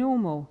pretty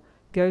normal,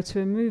 go to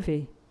a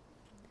movie.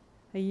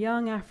 A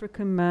young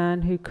African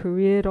man who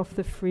careered off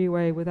the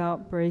freeway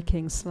without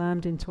braking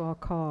slammed into our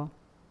car.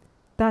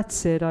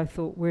 That's it, I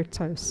thought, we're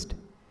toast.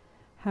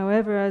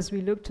 However, as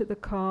we looked at the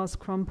car's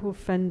crumpled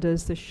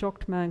fenders, the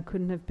shocked man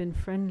couldn't have been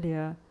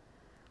friendlier.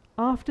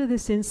 After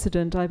this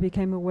incident, I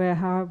became aware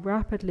how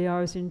rapidly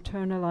I was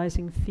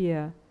internalizing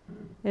fear.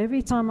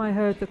 Every time I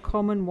heard the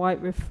common white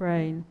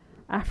refrain,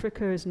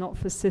 Africa is not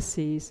for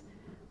sissies,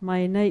 my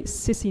innate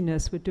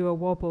sissiness would do a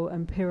wobble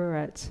and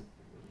pirouette.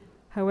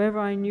 However,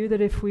 I knew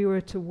that if we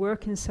were to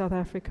work in South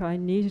Africa, I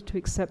needed to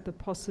accept the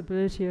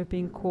possibility of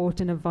being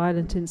caught in a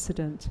violent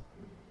incident.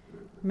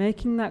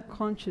 Making that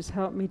conscious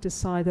helped me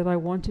decide that I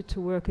wanted to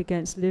work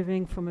against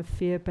living from a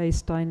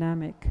fear-based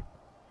dynamic.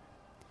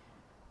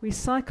 We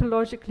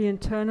psychologically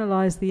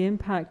internalize the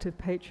impact of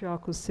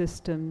patriarchal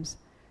systems.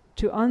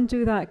 To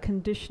undo that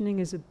conditioning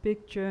is a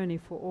big journey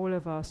for all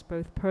of us,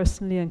 both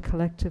personally and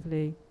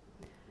collectively.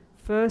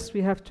 First,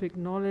 we have to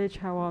acknowledge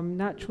how our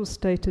natural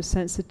state of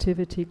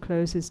sensitivity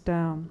closes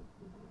down.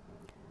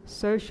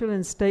 Social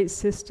and state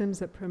systems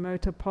that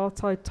promote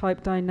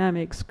apartheid-type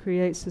dynamics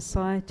create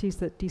societies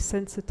that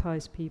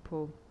desensitize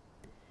people.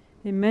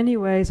 In many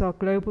ways, our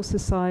global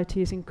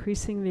society is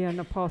increasingly an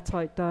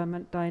apartheid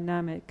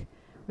dynamic,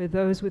 where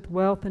those with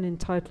wealth and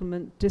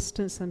entitlement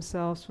distance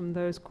themselves from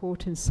those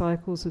caught in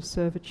cycles of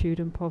servitude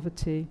and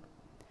poverty.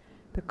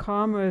 The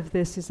karma of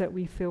this is that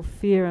we feel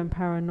fear and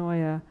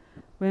paranoia.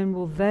 When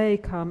will they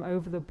come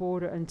over the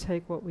border and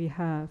take what we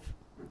have?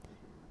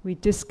 We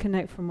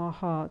disconnect from our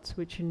hearts,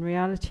 which in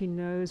reality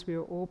knows we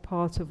are all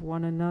part of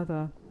one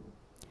another.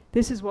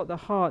 This is what the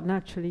heart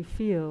naturally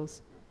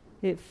feels.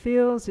 It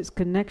feels its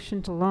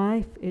connection to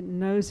life, it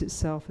knows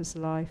itself as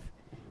life,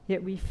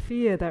 yet we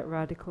fear that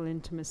radical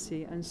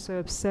intimacy and so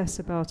obsess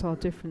about our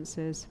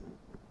differences.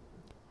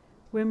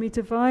 When we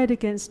divide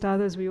against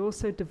others, we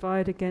also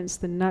divide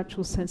against the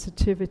natural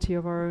sensitivity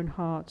of our own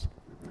heart,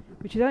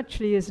 which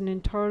actually is an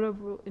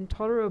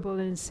intolerable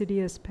and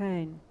insidious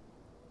pain.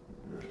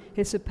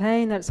 It's a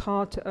pain that's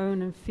hard to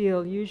own and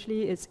feel.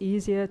 Usually it's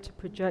easier to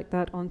project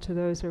that onto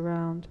those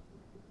around.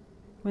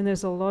 When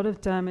there's a lot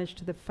of damage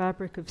to the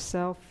fabric of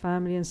self,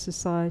 family, and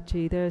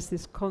society, there's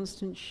this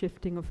constant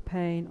shifting of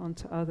pain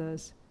onto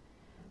others.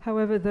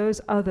 However,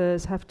 those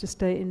others have to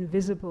stay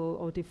invisible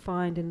or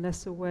defined in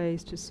lesser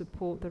ways to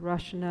support the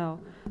rationale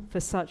for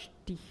such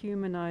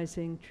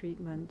dehumanizing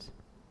treatment.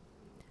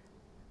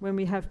 When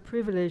we have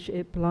privilege,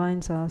 it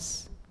blinds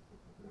us.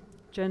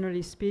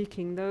 Generally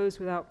speaking, those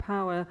without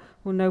power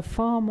will know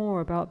far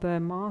more about their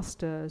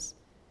masters,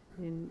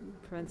 in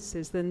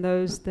parentheses, than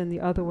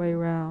the other way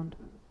around.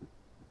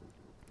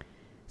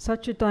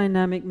 Such a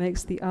dynamic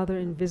makes the other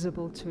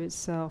invisible to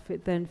itself.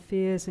 It then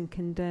fears and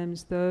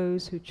condemns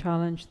those who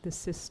challenge the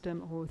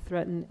system or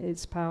threaten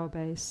its power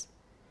base.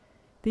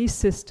 These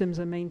systems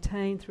are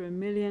maintained through a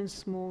million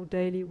small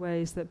daily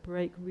ways that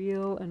break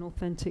real and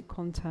authentic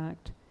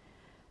contact.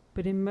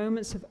 But in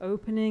moments of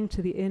opening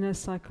to the inner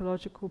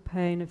psychological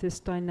pain of this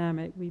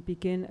dynamic, we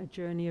begin a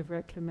journey of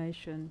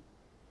reclamation.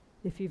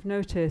 If you've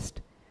noticed,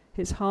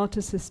 it's hard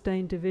to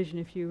sustain division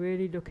if you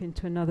really look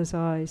into another's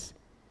eyes.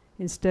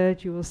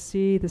 Instead, you will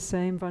see the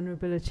same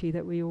vulnerability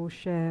that we all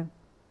share.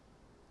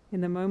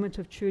 In the moment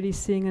of truly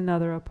seeing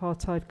another,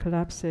 apartheid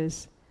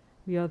collapses.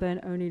 We are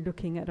then only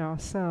looking at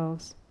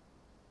ourselves.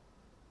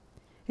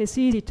 It's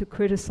easy to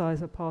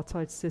criticize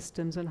apartheid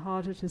systems and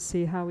harder to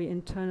see how we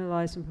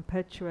internalize and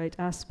perpetuate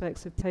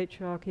aspects of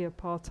patriarchy,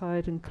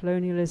 apartheid, and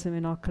colonialism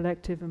in our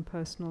collective and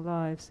personal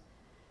lives.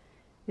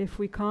 If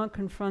we can't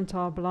confront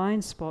our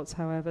blind spots,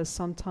 however,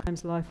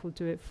 sometimes life will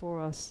do it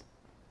for us.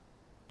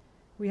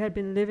 We had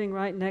been living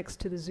right next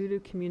to the Zulu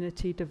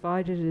community,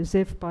 divided as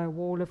if by a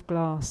wall of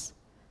glass.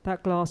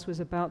 That glass was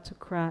about to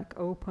crack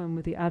open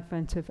with the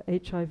advent of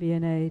HIV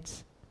and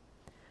AIDS.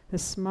 The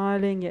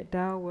smiling yet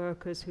dour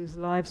workers whose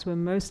lives were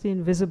mostly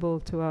invisible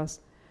to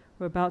us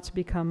were about to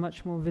become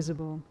much more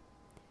visible.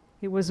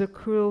 It was a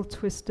cruel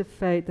twist of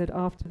fate that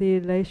after the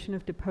elation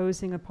of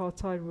deposing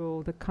apartheid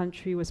rule, the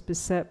country was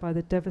beset by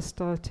the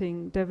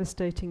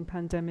devastating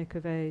pandemic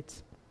of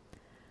AIDS.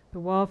 The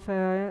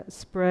wildfire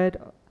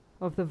spread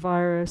of the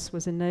virus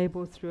was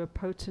enabled through a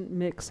potent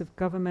mix of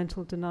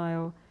governmental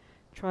denial,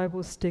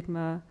 tribal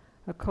stigma,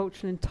 a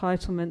cultural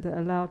entitlement that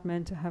allowed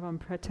men to have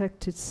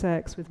unprotected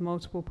sex with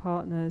multiple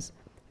partners,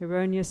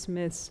 erroneous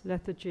myths,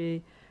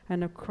 lethargy,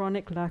 and a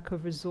chronic lack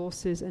of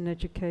resources and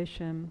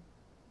education.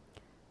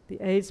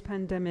 The AIDS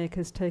pandemic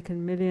has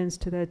taken millions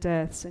to their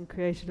deaths and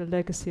created a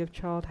legacy of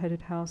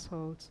child-headed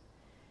households.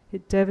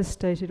 It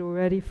devastated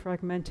already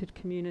fragmented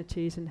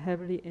communities and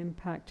heavily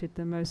impacted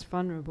the most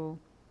vulnerable,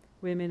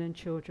 women and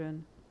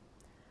children.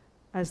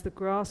 As the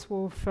grass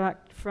wall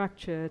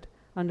fractured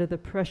under the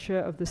pressure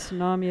of the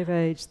tsunami of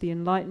AIDS, the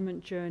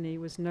enlightenment journey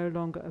was no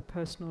longer a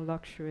personal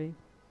luxury.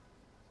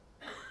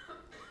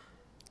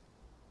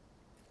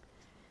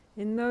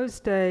 In those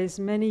days,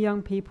 many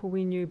young people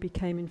we knew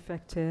became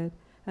infected.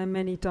 and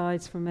many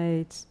died from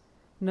AIDS.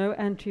 No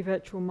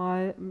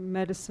antiretroviral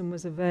medicine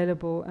was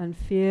available, and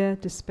fear,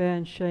 despair,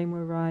 and shame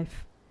were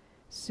rife.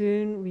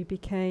 Soon we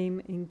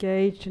became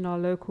engaged in our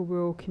local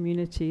rural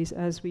communities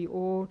as we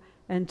all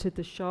entered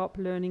the sharp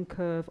learning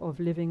curve of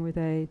living with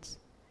AIDS.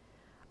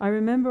 I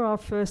remember our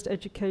first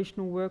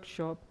educational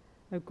workshop.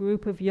 A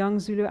group of young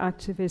Zulu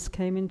activists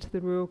came into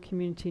the rural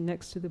community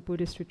next to the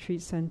Buddhist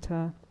retreat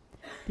center.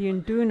 The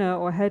Nduna,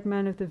 or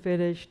headman of the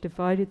village,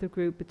 divided the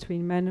group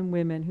between men and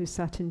women who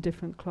sat in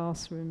different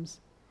classrooms.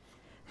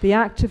 The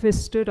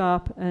activists stood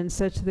up and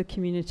said to the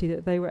community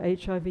that they were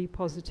HIV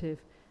positive,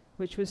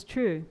 which was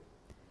true.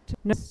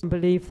 No one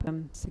believed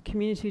them. The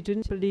community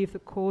didn't believe the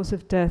cause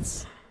of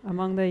deaths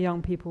among their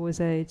young people was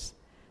AIDS.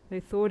 They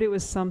thought it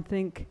was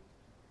something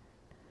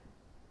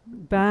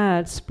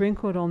bad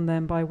sprinkled on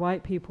them by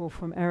white people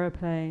from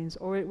aeroplanes,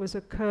 or it was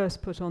a curse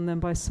put on them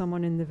by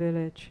someone in the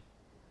village.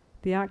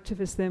 The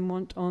activists then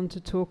went on to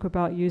talk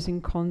about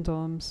using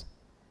condoms.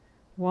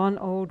 One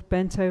old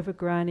bent-over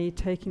granny,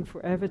 taking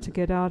forever to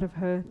get out of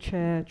her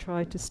chair,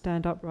 tried to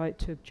stand upright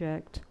to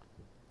object.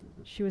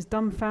 She was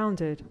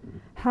dumbfounded.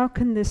 How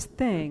can this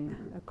thing,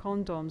 a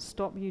condom,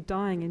 stop you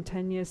dying in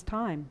 10 years'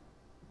 time?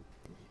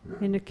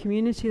 In a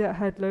community that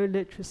had low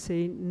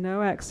literacy,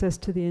 no access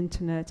to the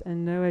internet,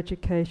 and no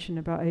education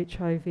about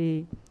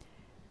HIV,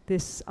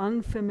 this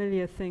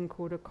unfamiliar thing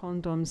called a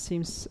condom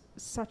seems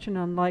such an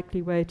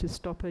unlikely way to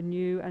stop a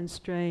new and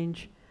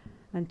strange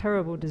and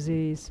terrible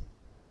disease.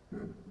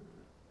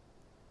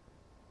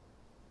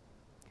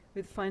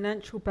 With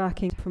financial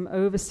backing from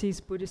overseas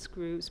Buddhist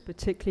groups,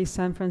 particularly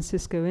San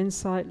Francisco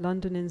Insight,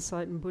 London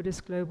Insight, and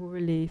Buddhist Global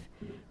Relief,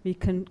 we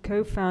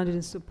co-founded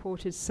and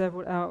supported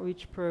several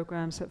outreach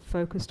programs that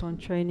focused on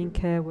training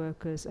care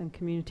workers and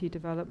community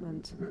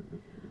development.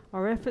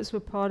 Our efforts were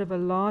part of a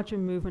larger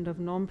movement of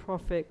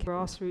non-profit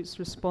grassroots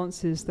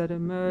responses that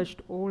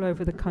emerged all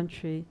over the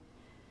country.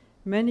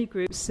 Many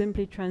groups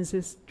simply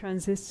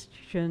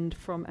transitioned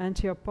from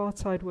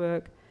anti-apartheid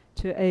work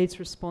to AIDS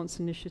response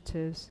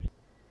initiatives.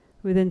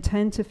 Within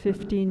 10 to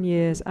 15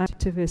 years,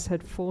 activists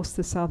had forced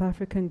the South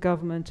African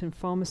government and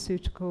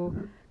pharmaceutical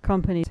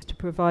companies to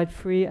provide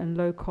free and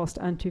low-cost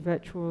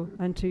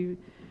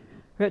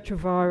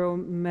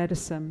antiretroviral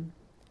medicine.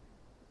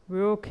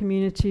 Rural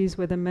communities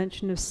where the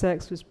mention of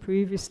sex was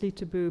previously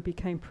taboo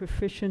became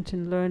proficient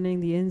in learning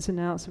the ins and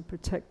outs of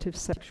protective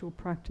sexual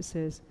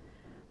practices.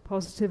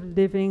 Positive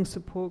living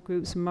support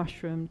groups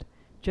mushroomed.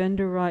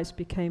 Gender rights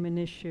became an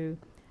issue.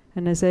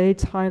 And as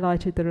AIDS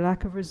highlighted the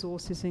lack of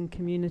resources in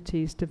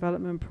communities,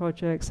 development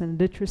projects and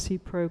literacy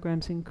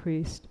programs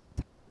increased.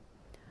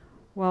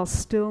 While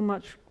still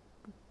much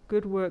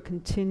good work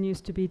continues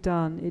to be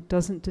done, it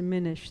doesn't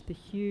diminish the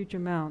huge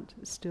amount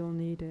still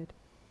needed.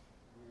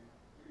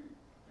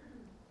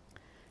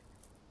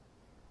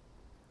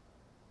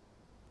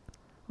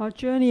 Our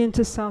journey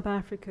into South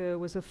Africa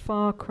was a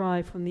far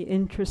cry from the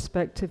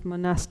introspective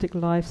monastic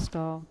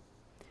lifestyle.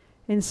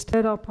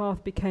 Instead, our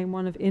path became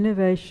one of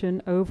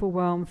innovation,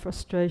 overwhelm,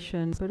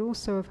 frustration, but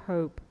also of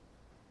hope.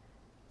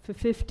 For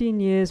 15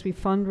 years, we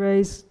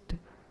fundraised,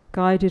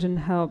 guided, and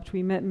helped.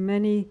 We met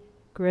many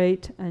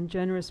great and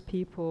generous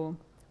people.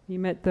 We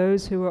met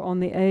those who were on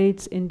the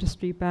AIDS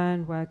industry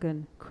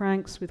bandwagon,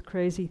 cranks with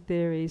crazy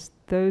theories,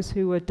 those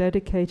who were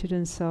dedicated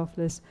and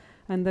selfless,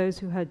 and those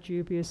who had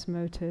dubious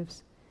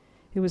motives.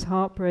 It was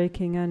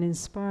heartbreaking and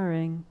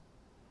inspiring.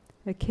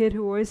 A kid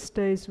who always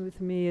stays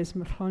with me is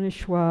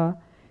Mhlonishwa,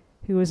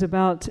 who was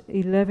about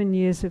 11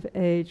 years of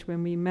age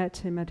when we met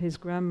him at his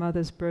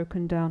grandmother's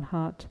broken-down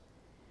hut.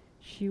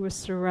 She was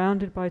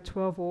surrounded by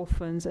 12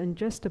 orphans and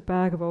just a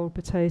bag of old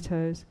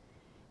potatoes.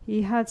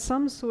 He had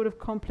some sort of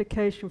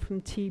complication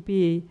from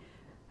TB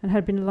and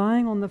had been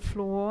lying on the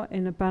floor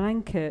in a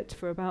blanket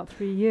for about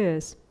 3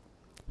 years.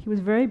 He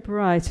was very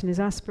bright and his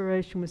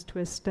aspiration was to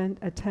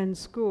attend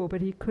school, but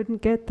he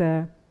couldn't get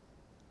there.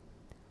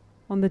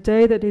 On the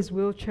day that his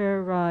wheelchair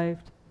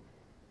arrived,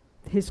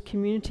 his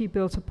community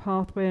built a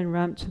pathway and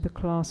ramp to the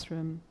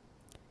classroom.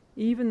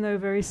 Even though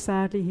very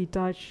sadly he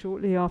died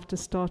shortly after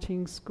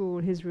starting school,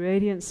 his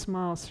radiant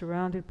smile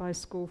surrounded by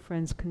school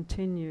friends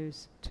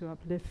continues to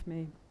uplift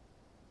me.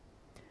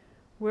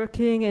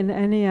 Working in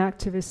any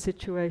activist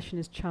situation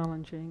is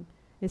challenging.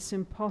 It's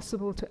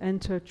impossible to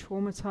enter a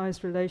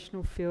traumatized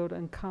relational field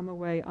and come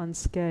away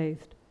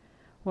unscathed.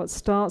 What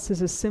starts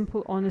as a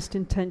simple, honest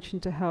intention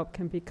to help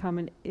can become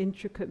an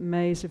intricate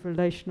maze of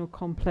relational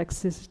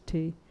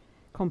complexity,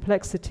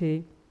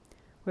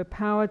 where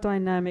power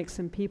dynamics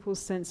and people's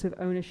sense of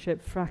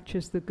ownership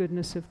fractures the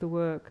goodness of the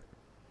work.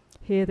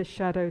 Here the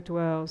shadow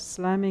dwells,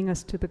 slamming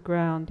us to the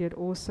ground, yet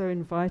also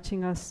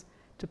inviting us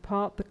to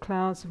part the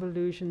clouds of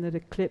illusion that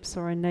eclipse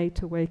our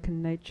innate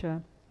awakened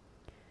nature.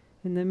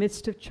 In the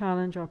midst of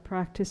challenge, our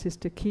practice is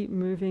to keep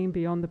moving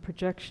beyond the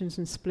projections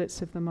and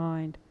splits of the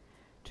mind,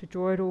 to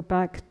draw it all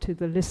back to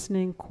the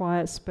listening,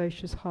 quiet,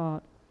 spacious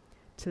heart,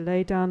 to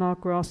lay down our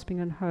grasping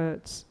and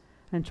hurts,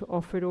 and to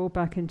offer it all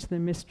back into the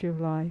mystery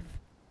of life.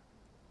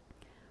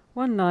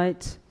 One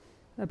night,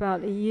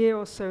 about a year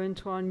or so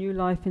into our new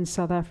life in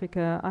South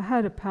Africa, I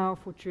had a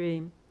powerful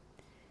dream.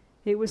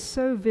 It was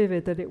so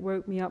vivid that it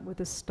woke me up with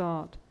a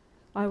start.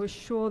 I was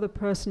sure the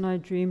person I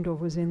dreamed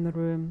of was in the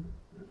room.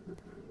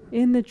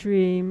 In the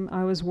dream,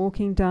 I was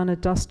walking down a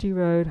dusty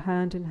road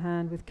hand in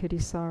hand with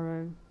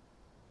Kittisaro.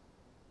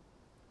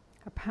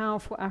 A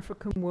powerful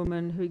African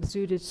woman who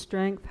exuded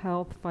strength,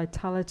 health,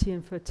 vitality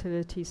and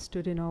fertility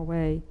stood in our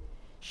way.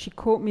 She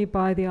caught me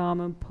by the arm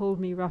and pulled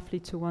me roughly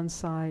to one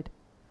side.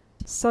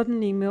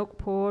 Suddenly milk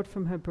poured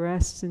from her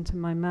breasts into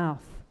my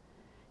mouth.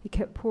 It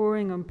kept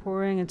pouring and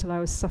pouring until I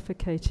was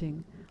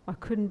suffocating. I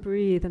couldn't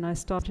breathe and I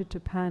started to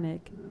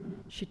panic.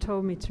 She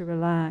told me to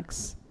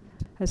relax.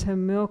 As her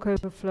milk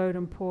overflowed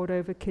and poured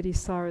over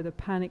Kittisaro, the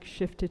panic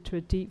shifted to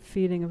a deep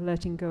feeling of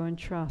letting go and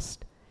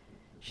trust.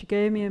 She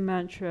gave me a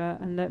mantra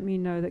and let me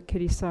know that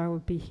Kittisaro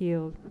would be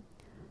healed.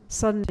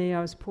 Suddenly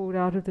I was pulled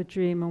out of the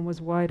dream and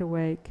was wide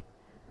awake.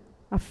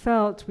 I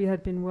felt we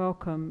had been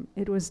welcome.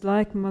 It was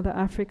like Mother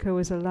Africa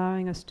was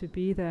allowing us to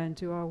be there and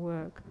do our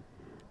work.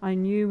 I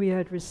knew we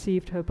had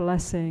received her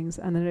blessings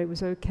and that it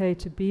was okay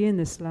to be in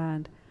this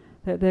land,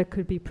 that there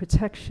could be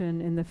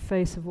protection in the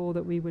face of all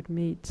that we would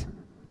meet.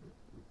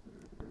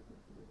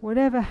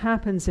 Whatever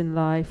happens in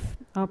life,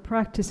 our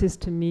practice is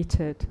to meet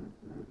it.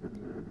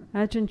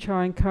 Ajahn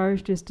Chah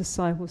encouraged his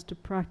disciples to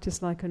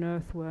practice like an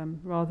earthworm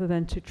rather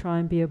than to try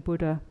and be a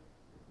Buddha.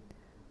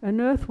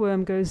 An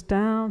earthworm goes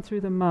down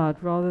through the mud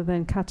rather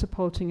than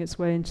catapulting its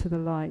way into the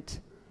light.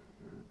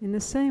 In the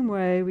same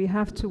way, we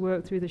have to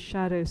work through the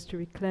shadows to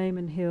reclaim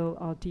and heal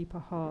our deeper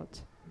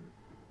heart.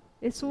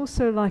 It's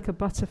also like a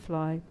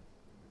butterfly.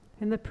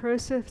 In the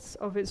process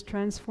of its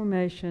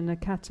transformation, a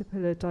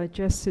caterpillar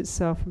digests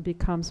itself and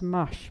becomes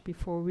mush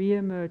before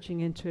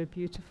re-emerging into a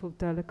beautiful,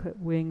 delicate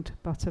winged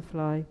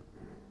butterfly.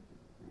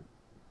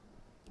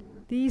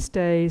 These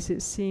days,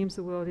 it seems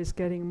the world is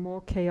getting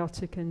more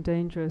chaotic and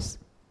dangerous,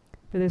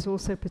 but there's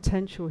also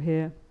potential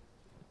here.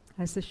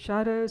 As the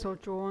shadows are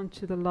drawn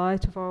to the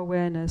light of our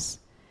awareness,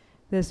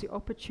 there's the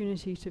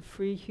opportunity to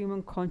free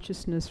human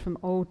consciousness from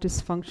old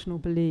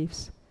dysfunctional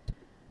beliefs.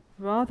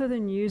 Rather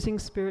than using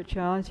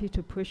spirituality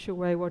to push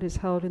away what is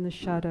held in the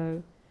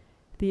shadow,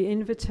 the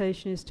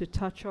invitation is to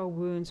touch our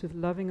wounds with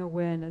loving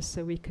awareness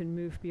so we can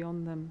move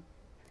beyond them.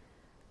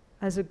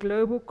 As a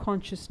global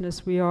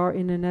consciousness, we are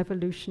in an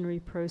evolutionary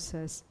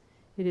process.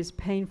 It is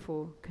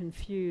painful,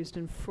 confused,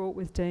 and fraught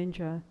with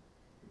danger.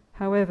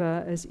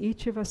 However, as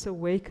each of us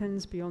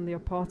awakens beyond the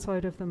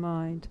apartheid of the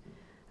mind,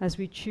 as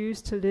we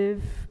choose to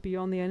live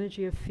beyond the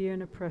energy of fear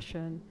and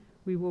oppression,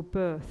 we will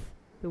birth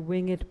the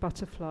winged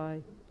butterfly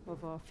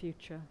of our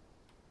future.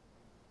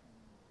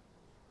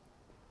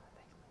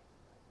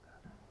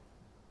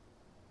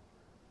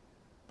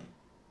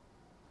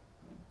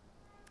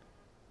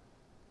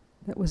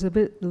 That was a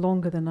bit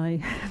longer than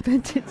I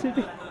meant it to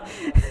be.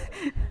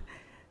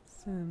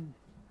 So,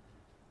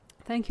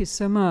 thank you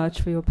so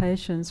much for your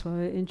patience while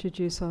I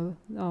introduce our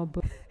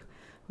book.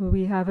 Will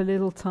we have a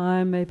little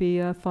time,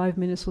 maybe 5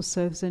 minutes or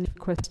so, if there's any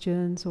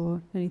questions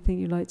or anything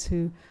you'd like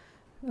to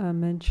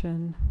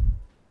mention?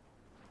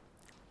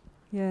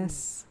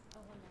 Yes.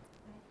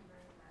 Thank you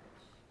very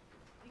much.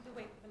 You can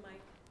wait for the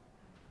mic.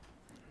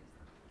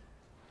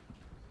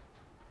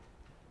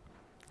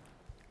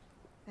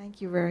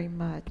 Thank you very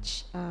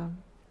much.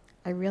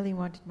 I really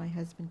wanted my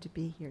husband to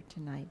be here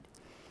tonight.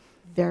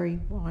 Very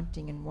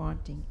wanting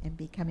and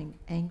becoming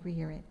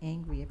angrier and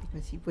angrier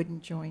because he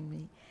wouldn't join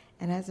me.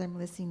 And as I'm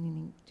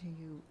listening to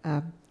you,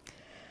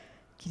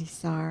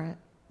 Kittisaro,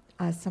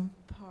 some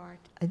part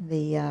in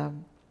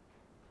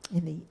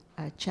the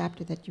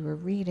chapter that you were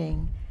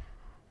reading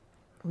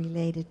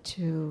related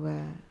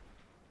to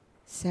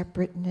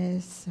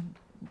separateness.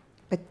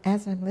 But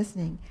as I'm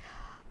listening,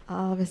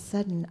 all of a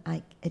sudden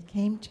it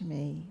came to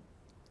me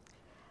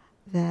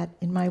that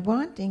in my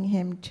wanting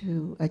him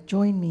to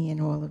join me in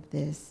all of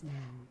this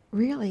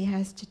really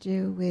has to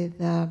do with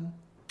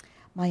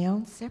my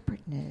own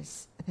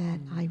separateness, that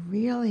I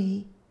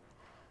really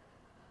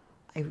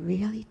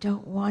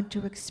don't want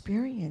to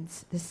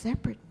experience the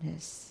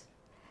separateness.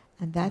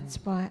 And that's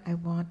why I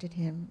wanted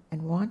him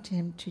and want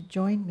him to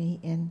join me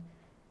in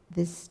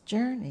this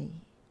journey.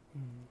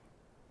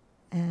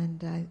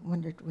 And I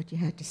wondered what you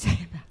had to say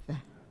about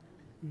that.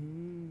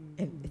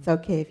 It's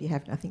okay if you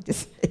have nothing to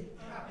say.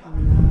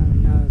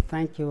 No,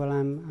 thank you. Well,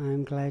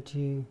 I'm glad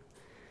you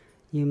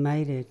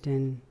made it,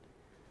 and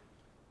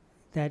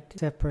that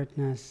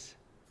separateness,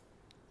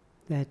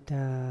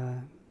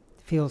 that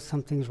feels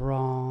something's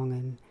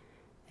wrong,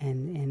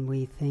 and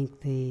we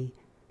think the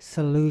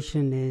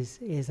solution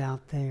is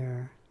out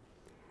there.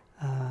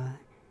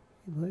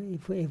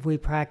 If we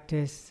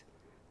practice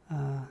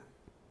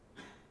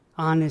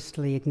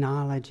honestly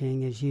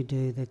acknowledging, as you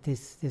do, that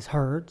this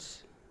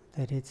hurts,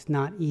 that it's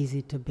not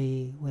easy to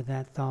be with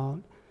that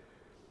thought,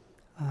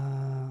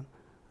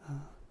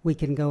 we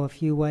can go a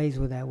few ways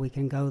with that. We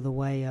can go the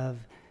way of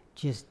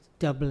just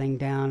doubling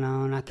down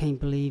on, I can't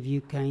believe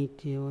you can't,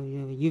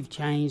 you've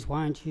changed,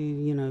 why aren't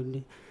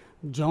you,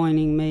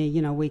 joining me?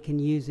 We can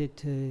use it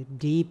to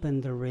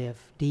deepen the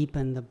rift,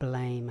 deepen the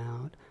blame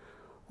out.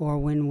 Or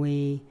when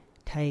we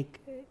take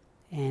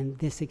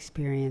this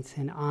experience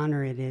and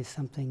honor it as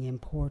something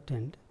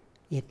important,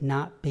 it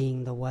not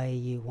being the way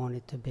you want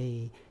it to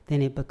be,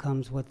 then it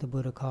becomes what the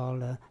Buddha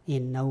called a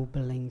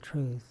ennobling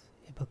truth.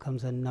 It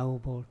becomes a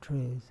noble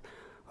truth.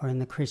 Or in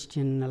the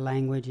Christian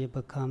language, it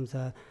becomes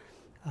a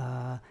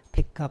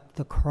pick up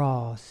the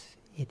cross.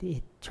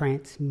 It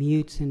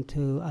transmutes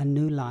into a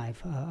new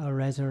life, a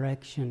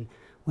resurrection.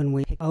 When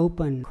we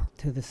open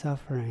to the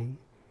suffering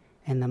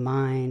and the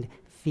mind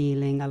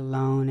feeling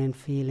alone and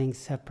feeling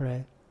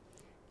separate,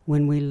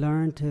 when we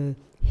learn to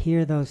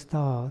hear those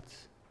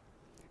thoughts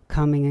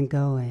coming and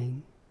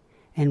going,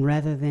 and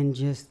rather than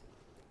just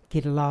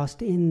get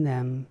lost in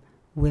them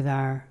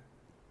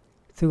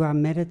through our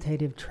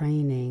meditative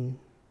training,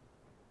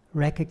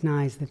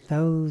 recognize that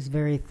those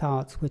very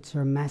thoughts which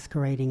are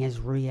masquerading as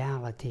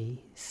reality,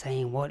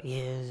 saying what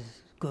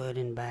is good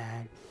and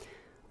bad,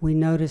 we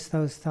notice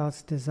those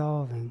thoughts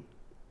dissolving,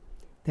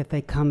 that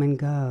they come and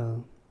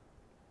go.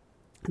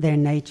 Their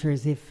nature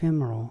is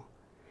ephemeral,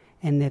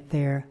 and that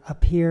they're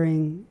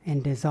appearing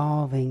and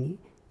dissolving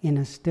in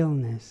a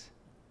stillness,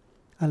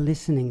 a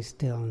listening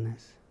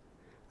stillness,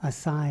 a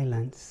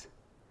silence,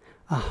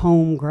 a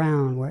home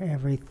ground where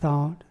every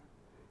thought,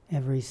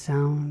 every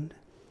sound,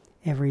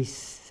 every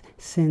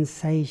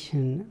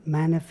sensation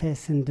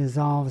manifests and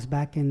dissolves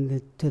back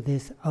into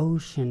this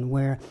ocean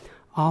where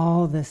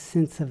all the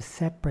sense of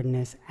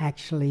separateness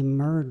actually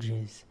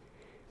merges,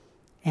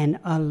 and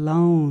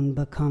alone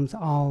becomes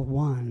all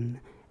one.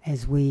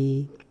 As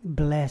we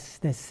bless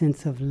the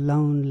sense of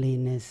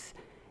loneliness,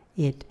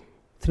 it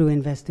through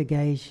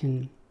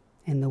investigation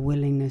and the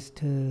willingness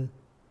to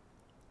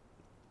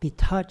be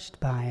touched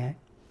by it,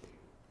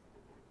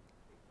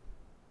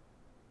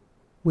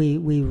 we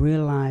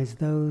realize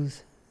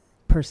those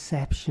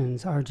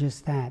perceptions are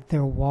just that.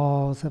 They're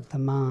walls of the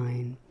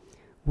mind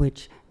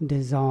which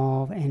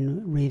dissolve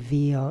and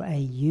reveal a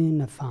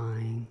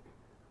unifying.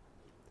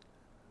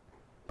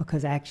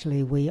 Because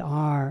actually we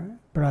are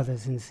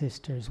brothers and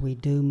sisters. We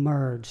do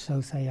merge,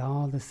 so say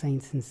all the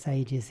saints and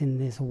sages, in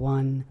this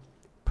one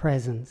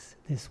presence,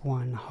 this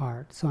one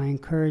heart. So I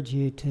encourage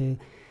you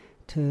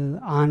to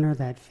honor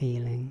that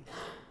feeling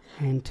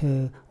and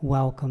to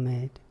welcome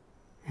it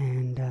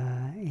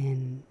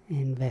and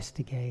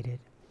investigate it.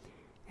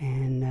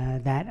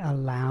 And that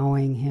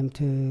allowing him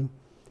to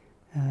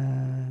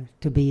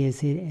be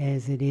as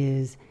it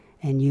is,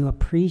 and you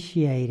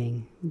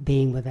appreciating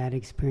being with that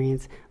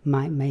experience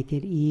might make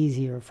it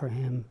easier for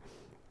him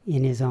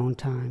in his own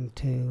time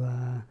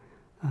to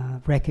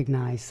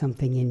recognize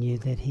something in you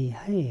that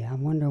hey, I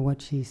wonder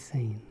what she's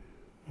saying.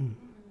 Thank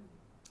you.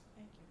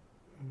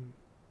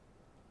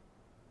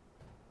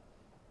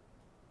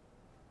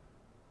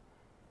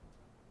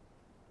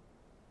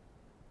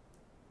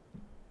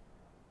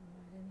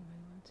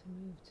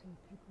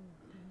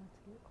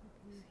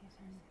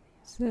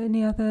 Is there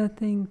any other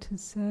thing to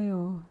say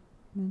or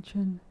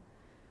mention?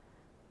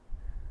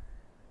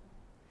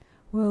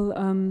 Well,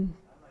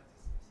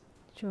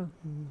 sure.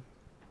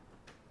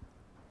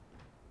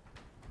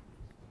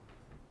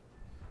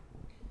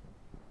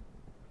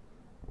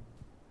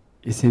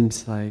 It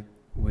seems like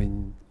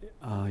when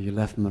you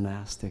left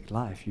monastic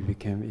life, you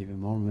became even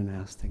more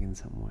monastic in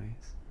some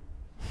ways.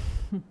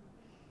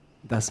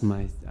 That's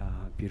my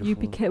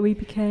beautiful. We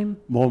became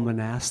more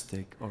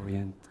monastic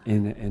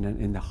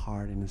in the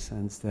heart, in the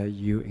sense that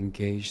you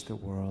engaged the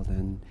world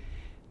and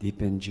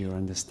deepened your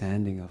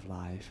understanding of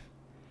life.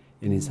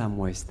 And in some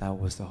ways, that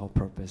was the whole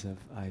purpose of,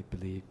 I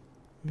believe,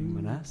 being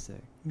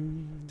monastic,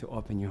 to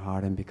open your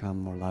heart and become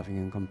more loving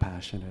and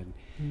compassionate.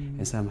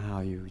 And somehow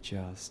you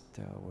just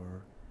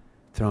were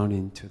thrown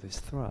into this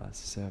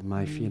thrust. So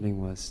my feeling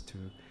was to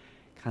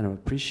kind of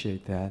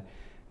appreciate that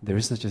there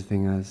is such a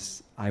thing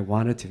as, I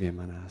wanted to be a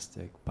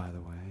monastic, by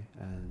the way,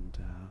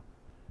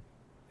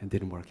 and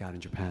didn't work out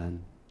in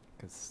Japan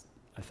because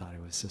I thought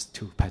it was just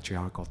too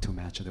patriarchal, too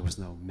macho. There was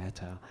no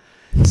metta.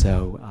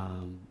 So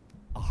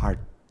a heart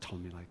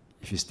told me, like,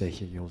 if you stay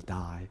here, you'll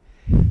die,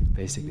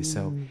 basically.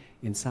 So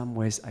in some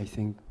ways, I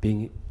think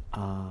being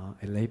a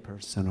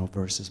layperson or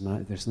versus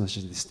there's no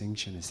such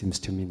distinction, it seems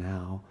to me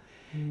now,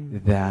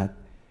 that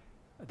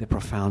the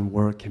profound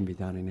work can be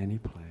done in any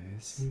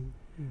place.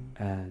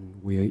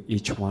 And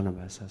each one of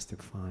us has to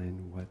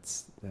find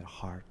what's the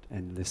heart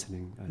and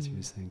listening, as you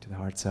were saying, to the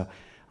heart. So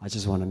I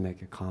just want to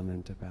make a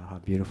comment about how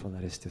beautiful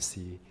that is to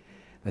see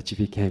that you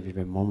became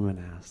even more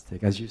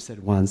monastic. As you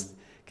said once,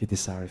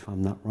 Kittisaro, if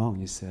I'm not wrong,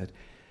 you said,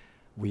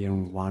 we are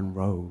in one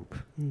robe,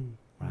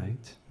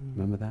 right?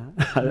 Remember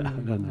that? I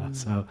don't know.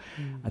 So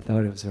I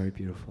thought it was very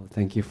beautiful.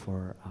 Thank you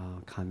for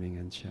coming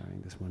and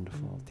sharing this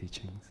wonderful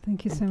teachings.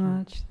 Thank you so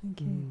much.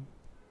 Thank you.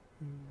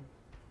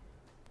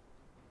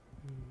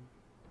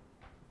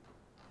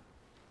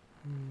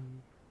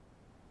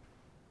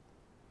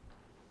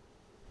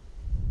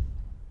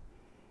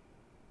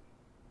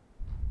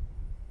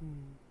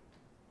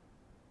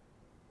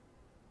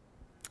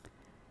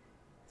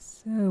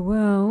 So,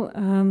 well,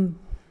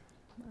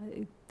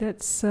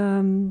 that's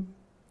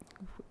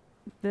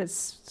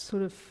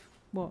sort of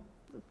what's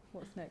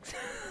next.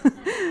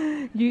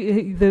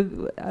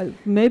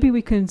 Maybe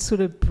we can sort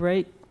of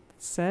break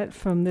set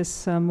from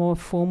this more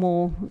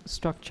formal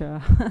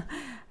structure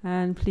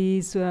And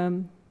please,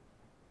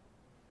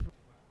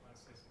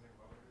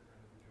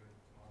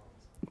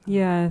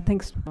 yeah,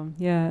 thanks, Tom.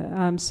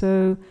 Yeah,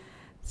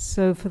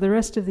 so for the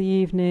rest of the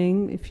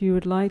evening, if you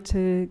would like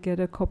to get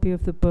a copy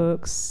of the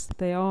books,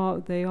 they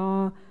are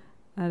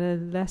at a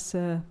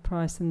lesser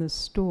price in the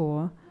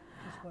store.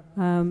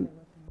 $20.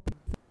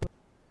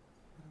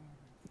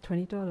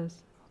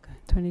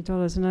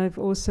 $20, and I've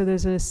also,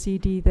 there's a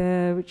CD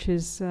there which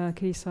is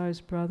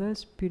Kittisaro's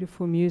Brothers,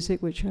 beautiful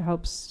music which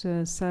helps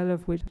sell,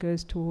 of which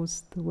goes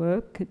towards the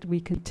work. We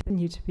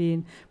continue to be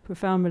in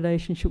profound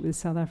relationship with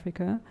South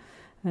Africa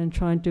and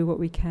try and do what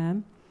we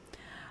can.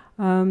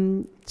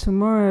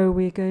 Tomorrow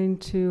we're going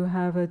to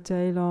have a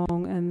day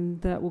long,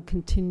 and that will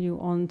continue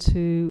on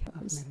to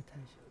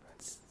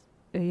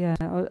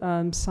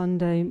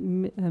Sunday,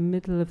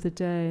 middle of the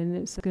day, and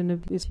it's going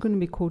to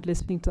be called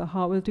Listening to the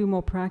Heart. We'll do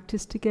more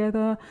practice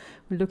together.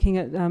 We're looking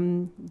at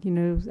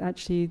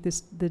actually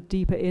the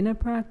deeper inner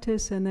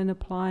practice, and then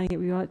applying it.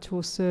 We like to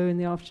also in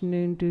the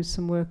afternoon do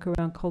some work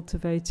around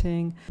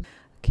cultivating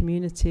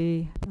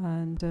community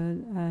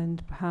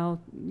and how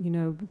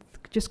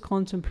just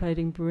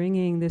contemplating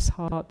bringing this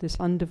heart, this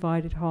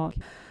undivided heart,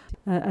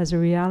 as a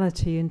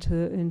reality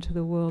into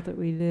the world that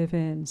we live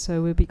in.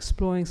 So we'll be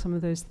exploring some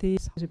of those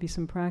themes. There'll be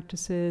some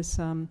practices,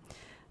 some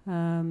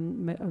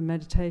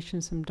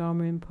meditation, some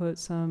Dharma input,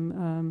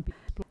 some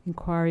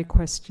inquiry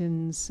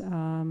questions,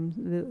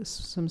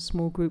 some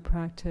small group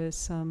practice,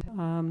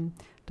 some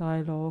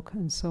dialogue,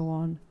 and so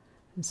on,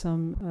 and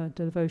some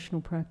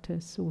devotional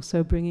practice.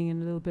 Also bringing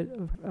in a little bit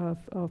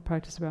of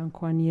practice around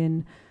Kuan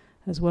Yin,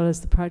 as well as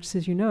the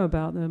practices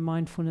about, the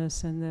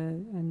mindfulness and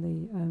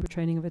the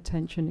training of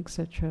attention,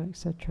 etc.,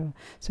 etc.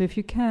 So if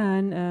you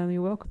can,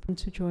 you're welcome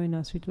to join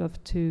us. We'd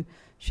love to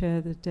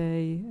share the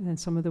day and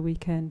some of the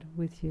weekend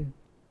with you.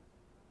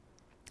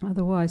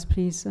 Otherwise,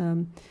 please,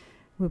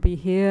 we'll be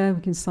here.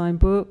 We can sign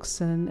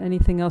books, and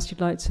anything else you'd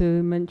like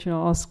to mention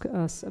or ask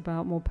us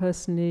about more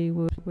personally,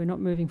 we're not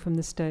moving from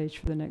the stage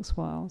for the next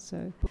while.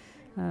 So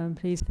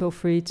please feel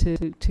free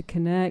to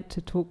connect,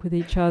 to talk with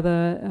each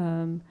other,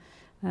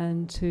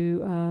 and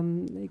to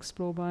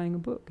explore buying a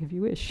book if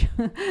you wish.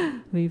 We'll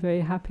be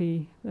very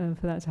happy for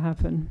that to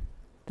happen.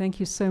 Thank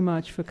you so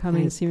much for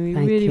coming and seeing me.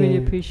 We really, really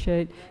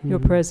appreciate your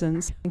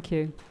presence. Thank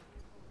you.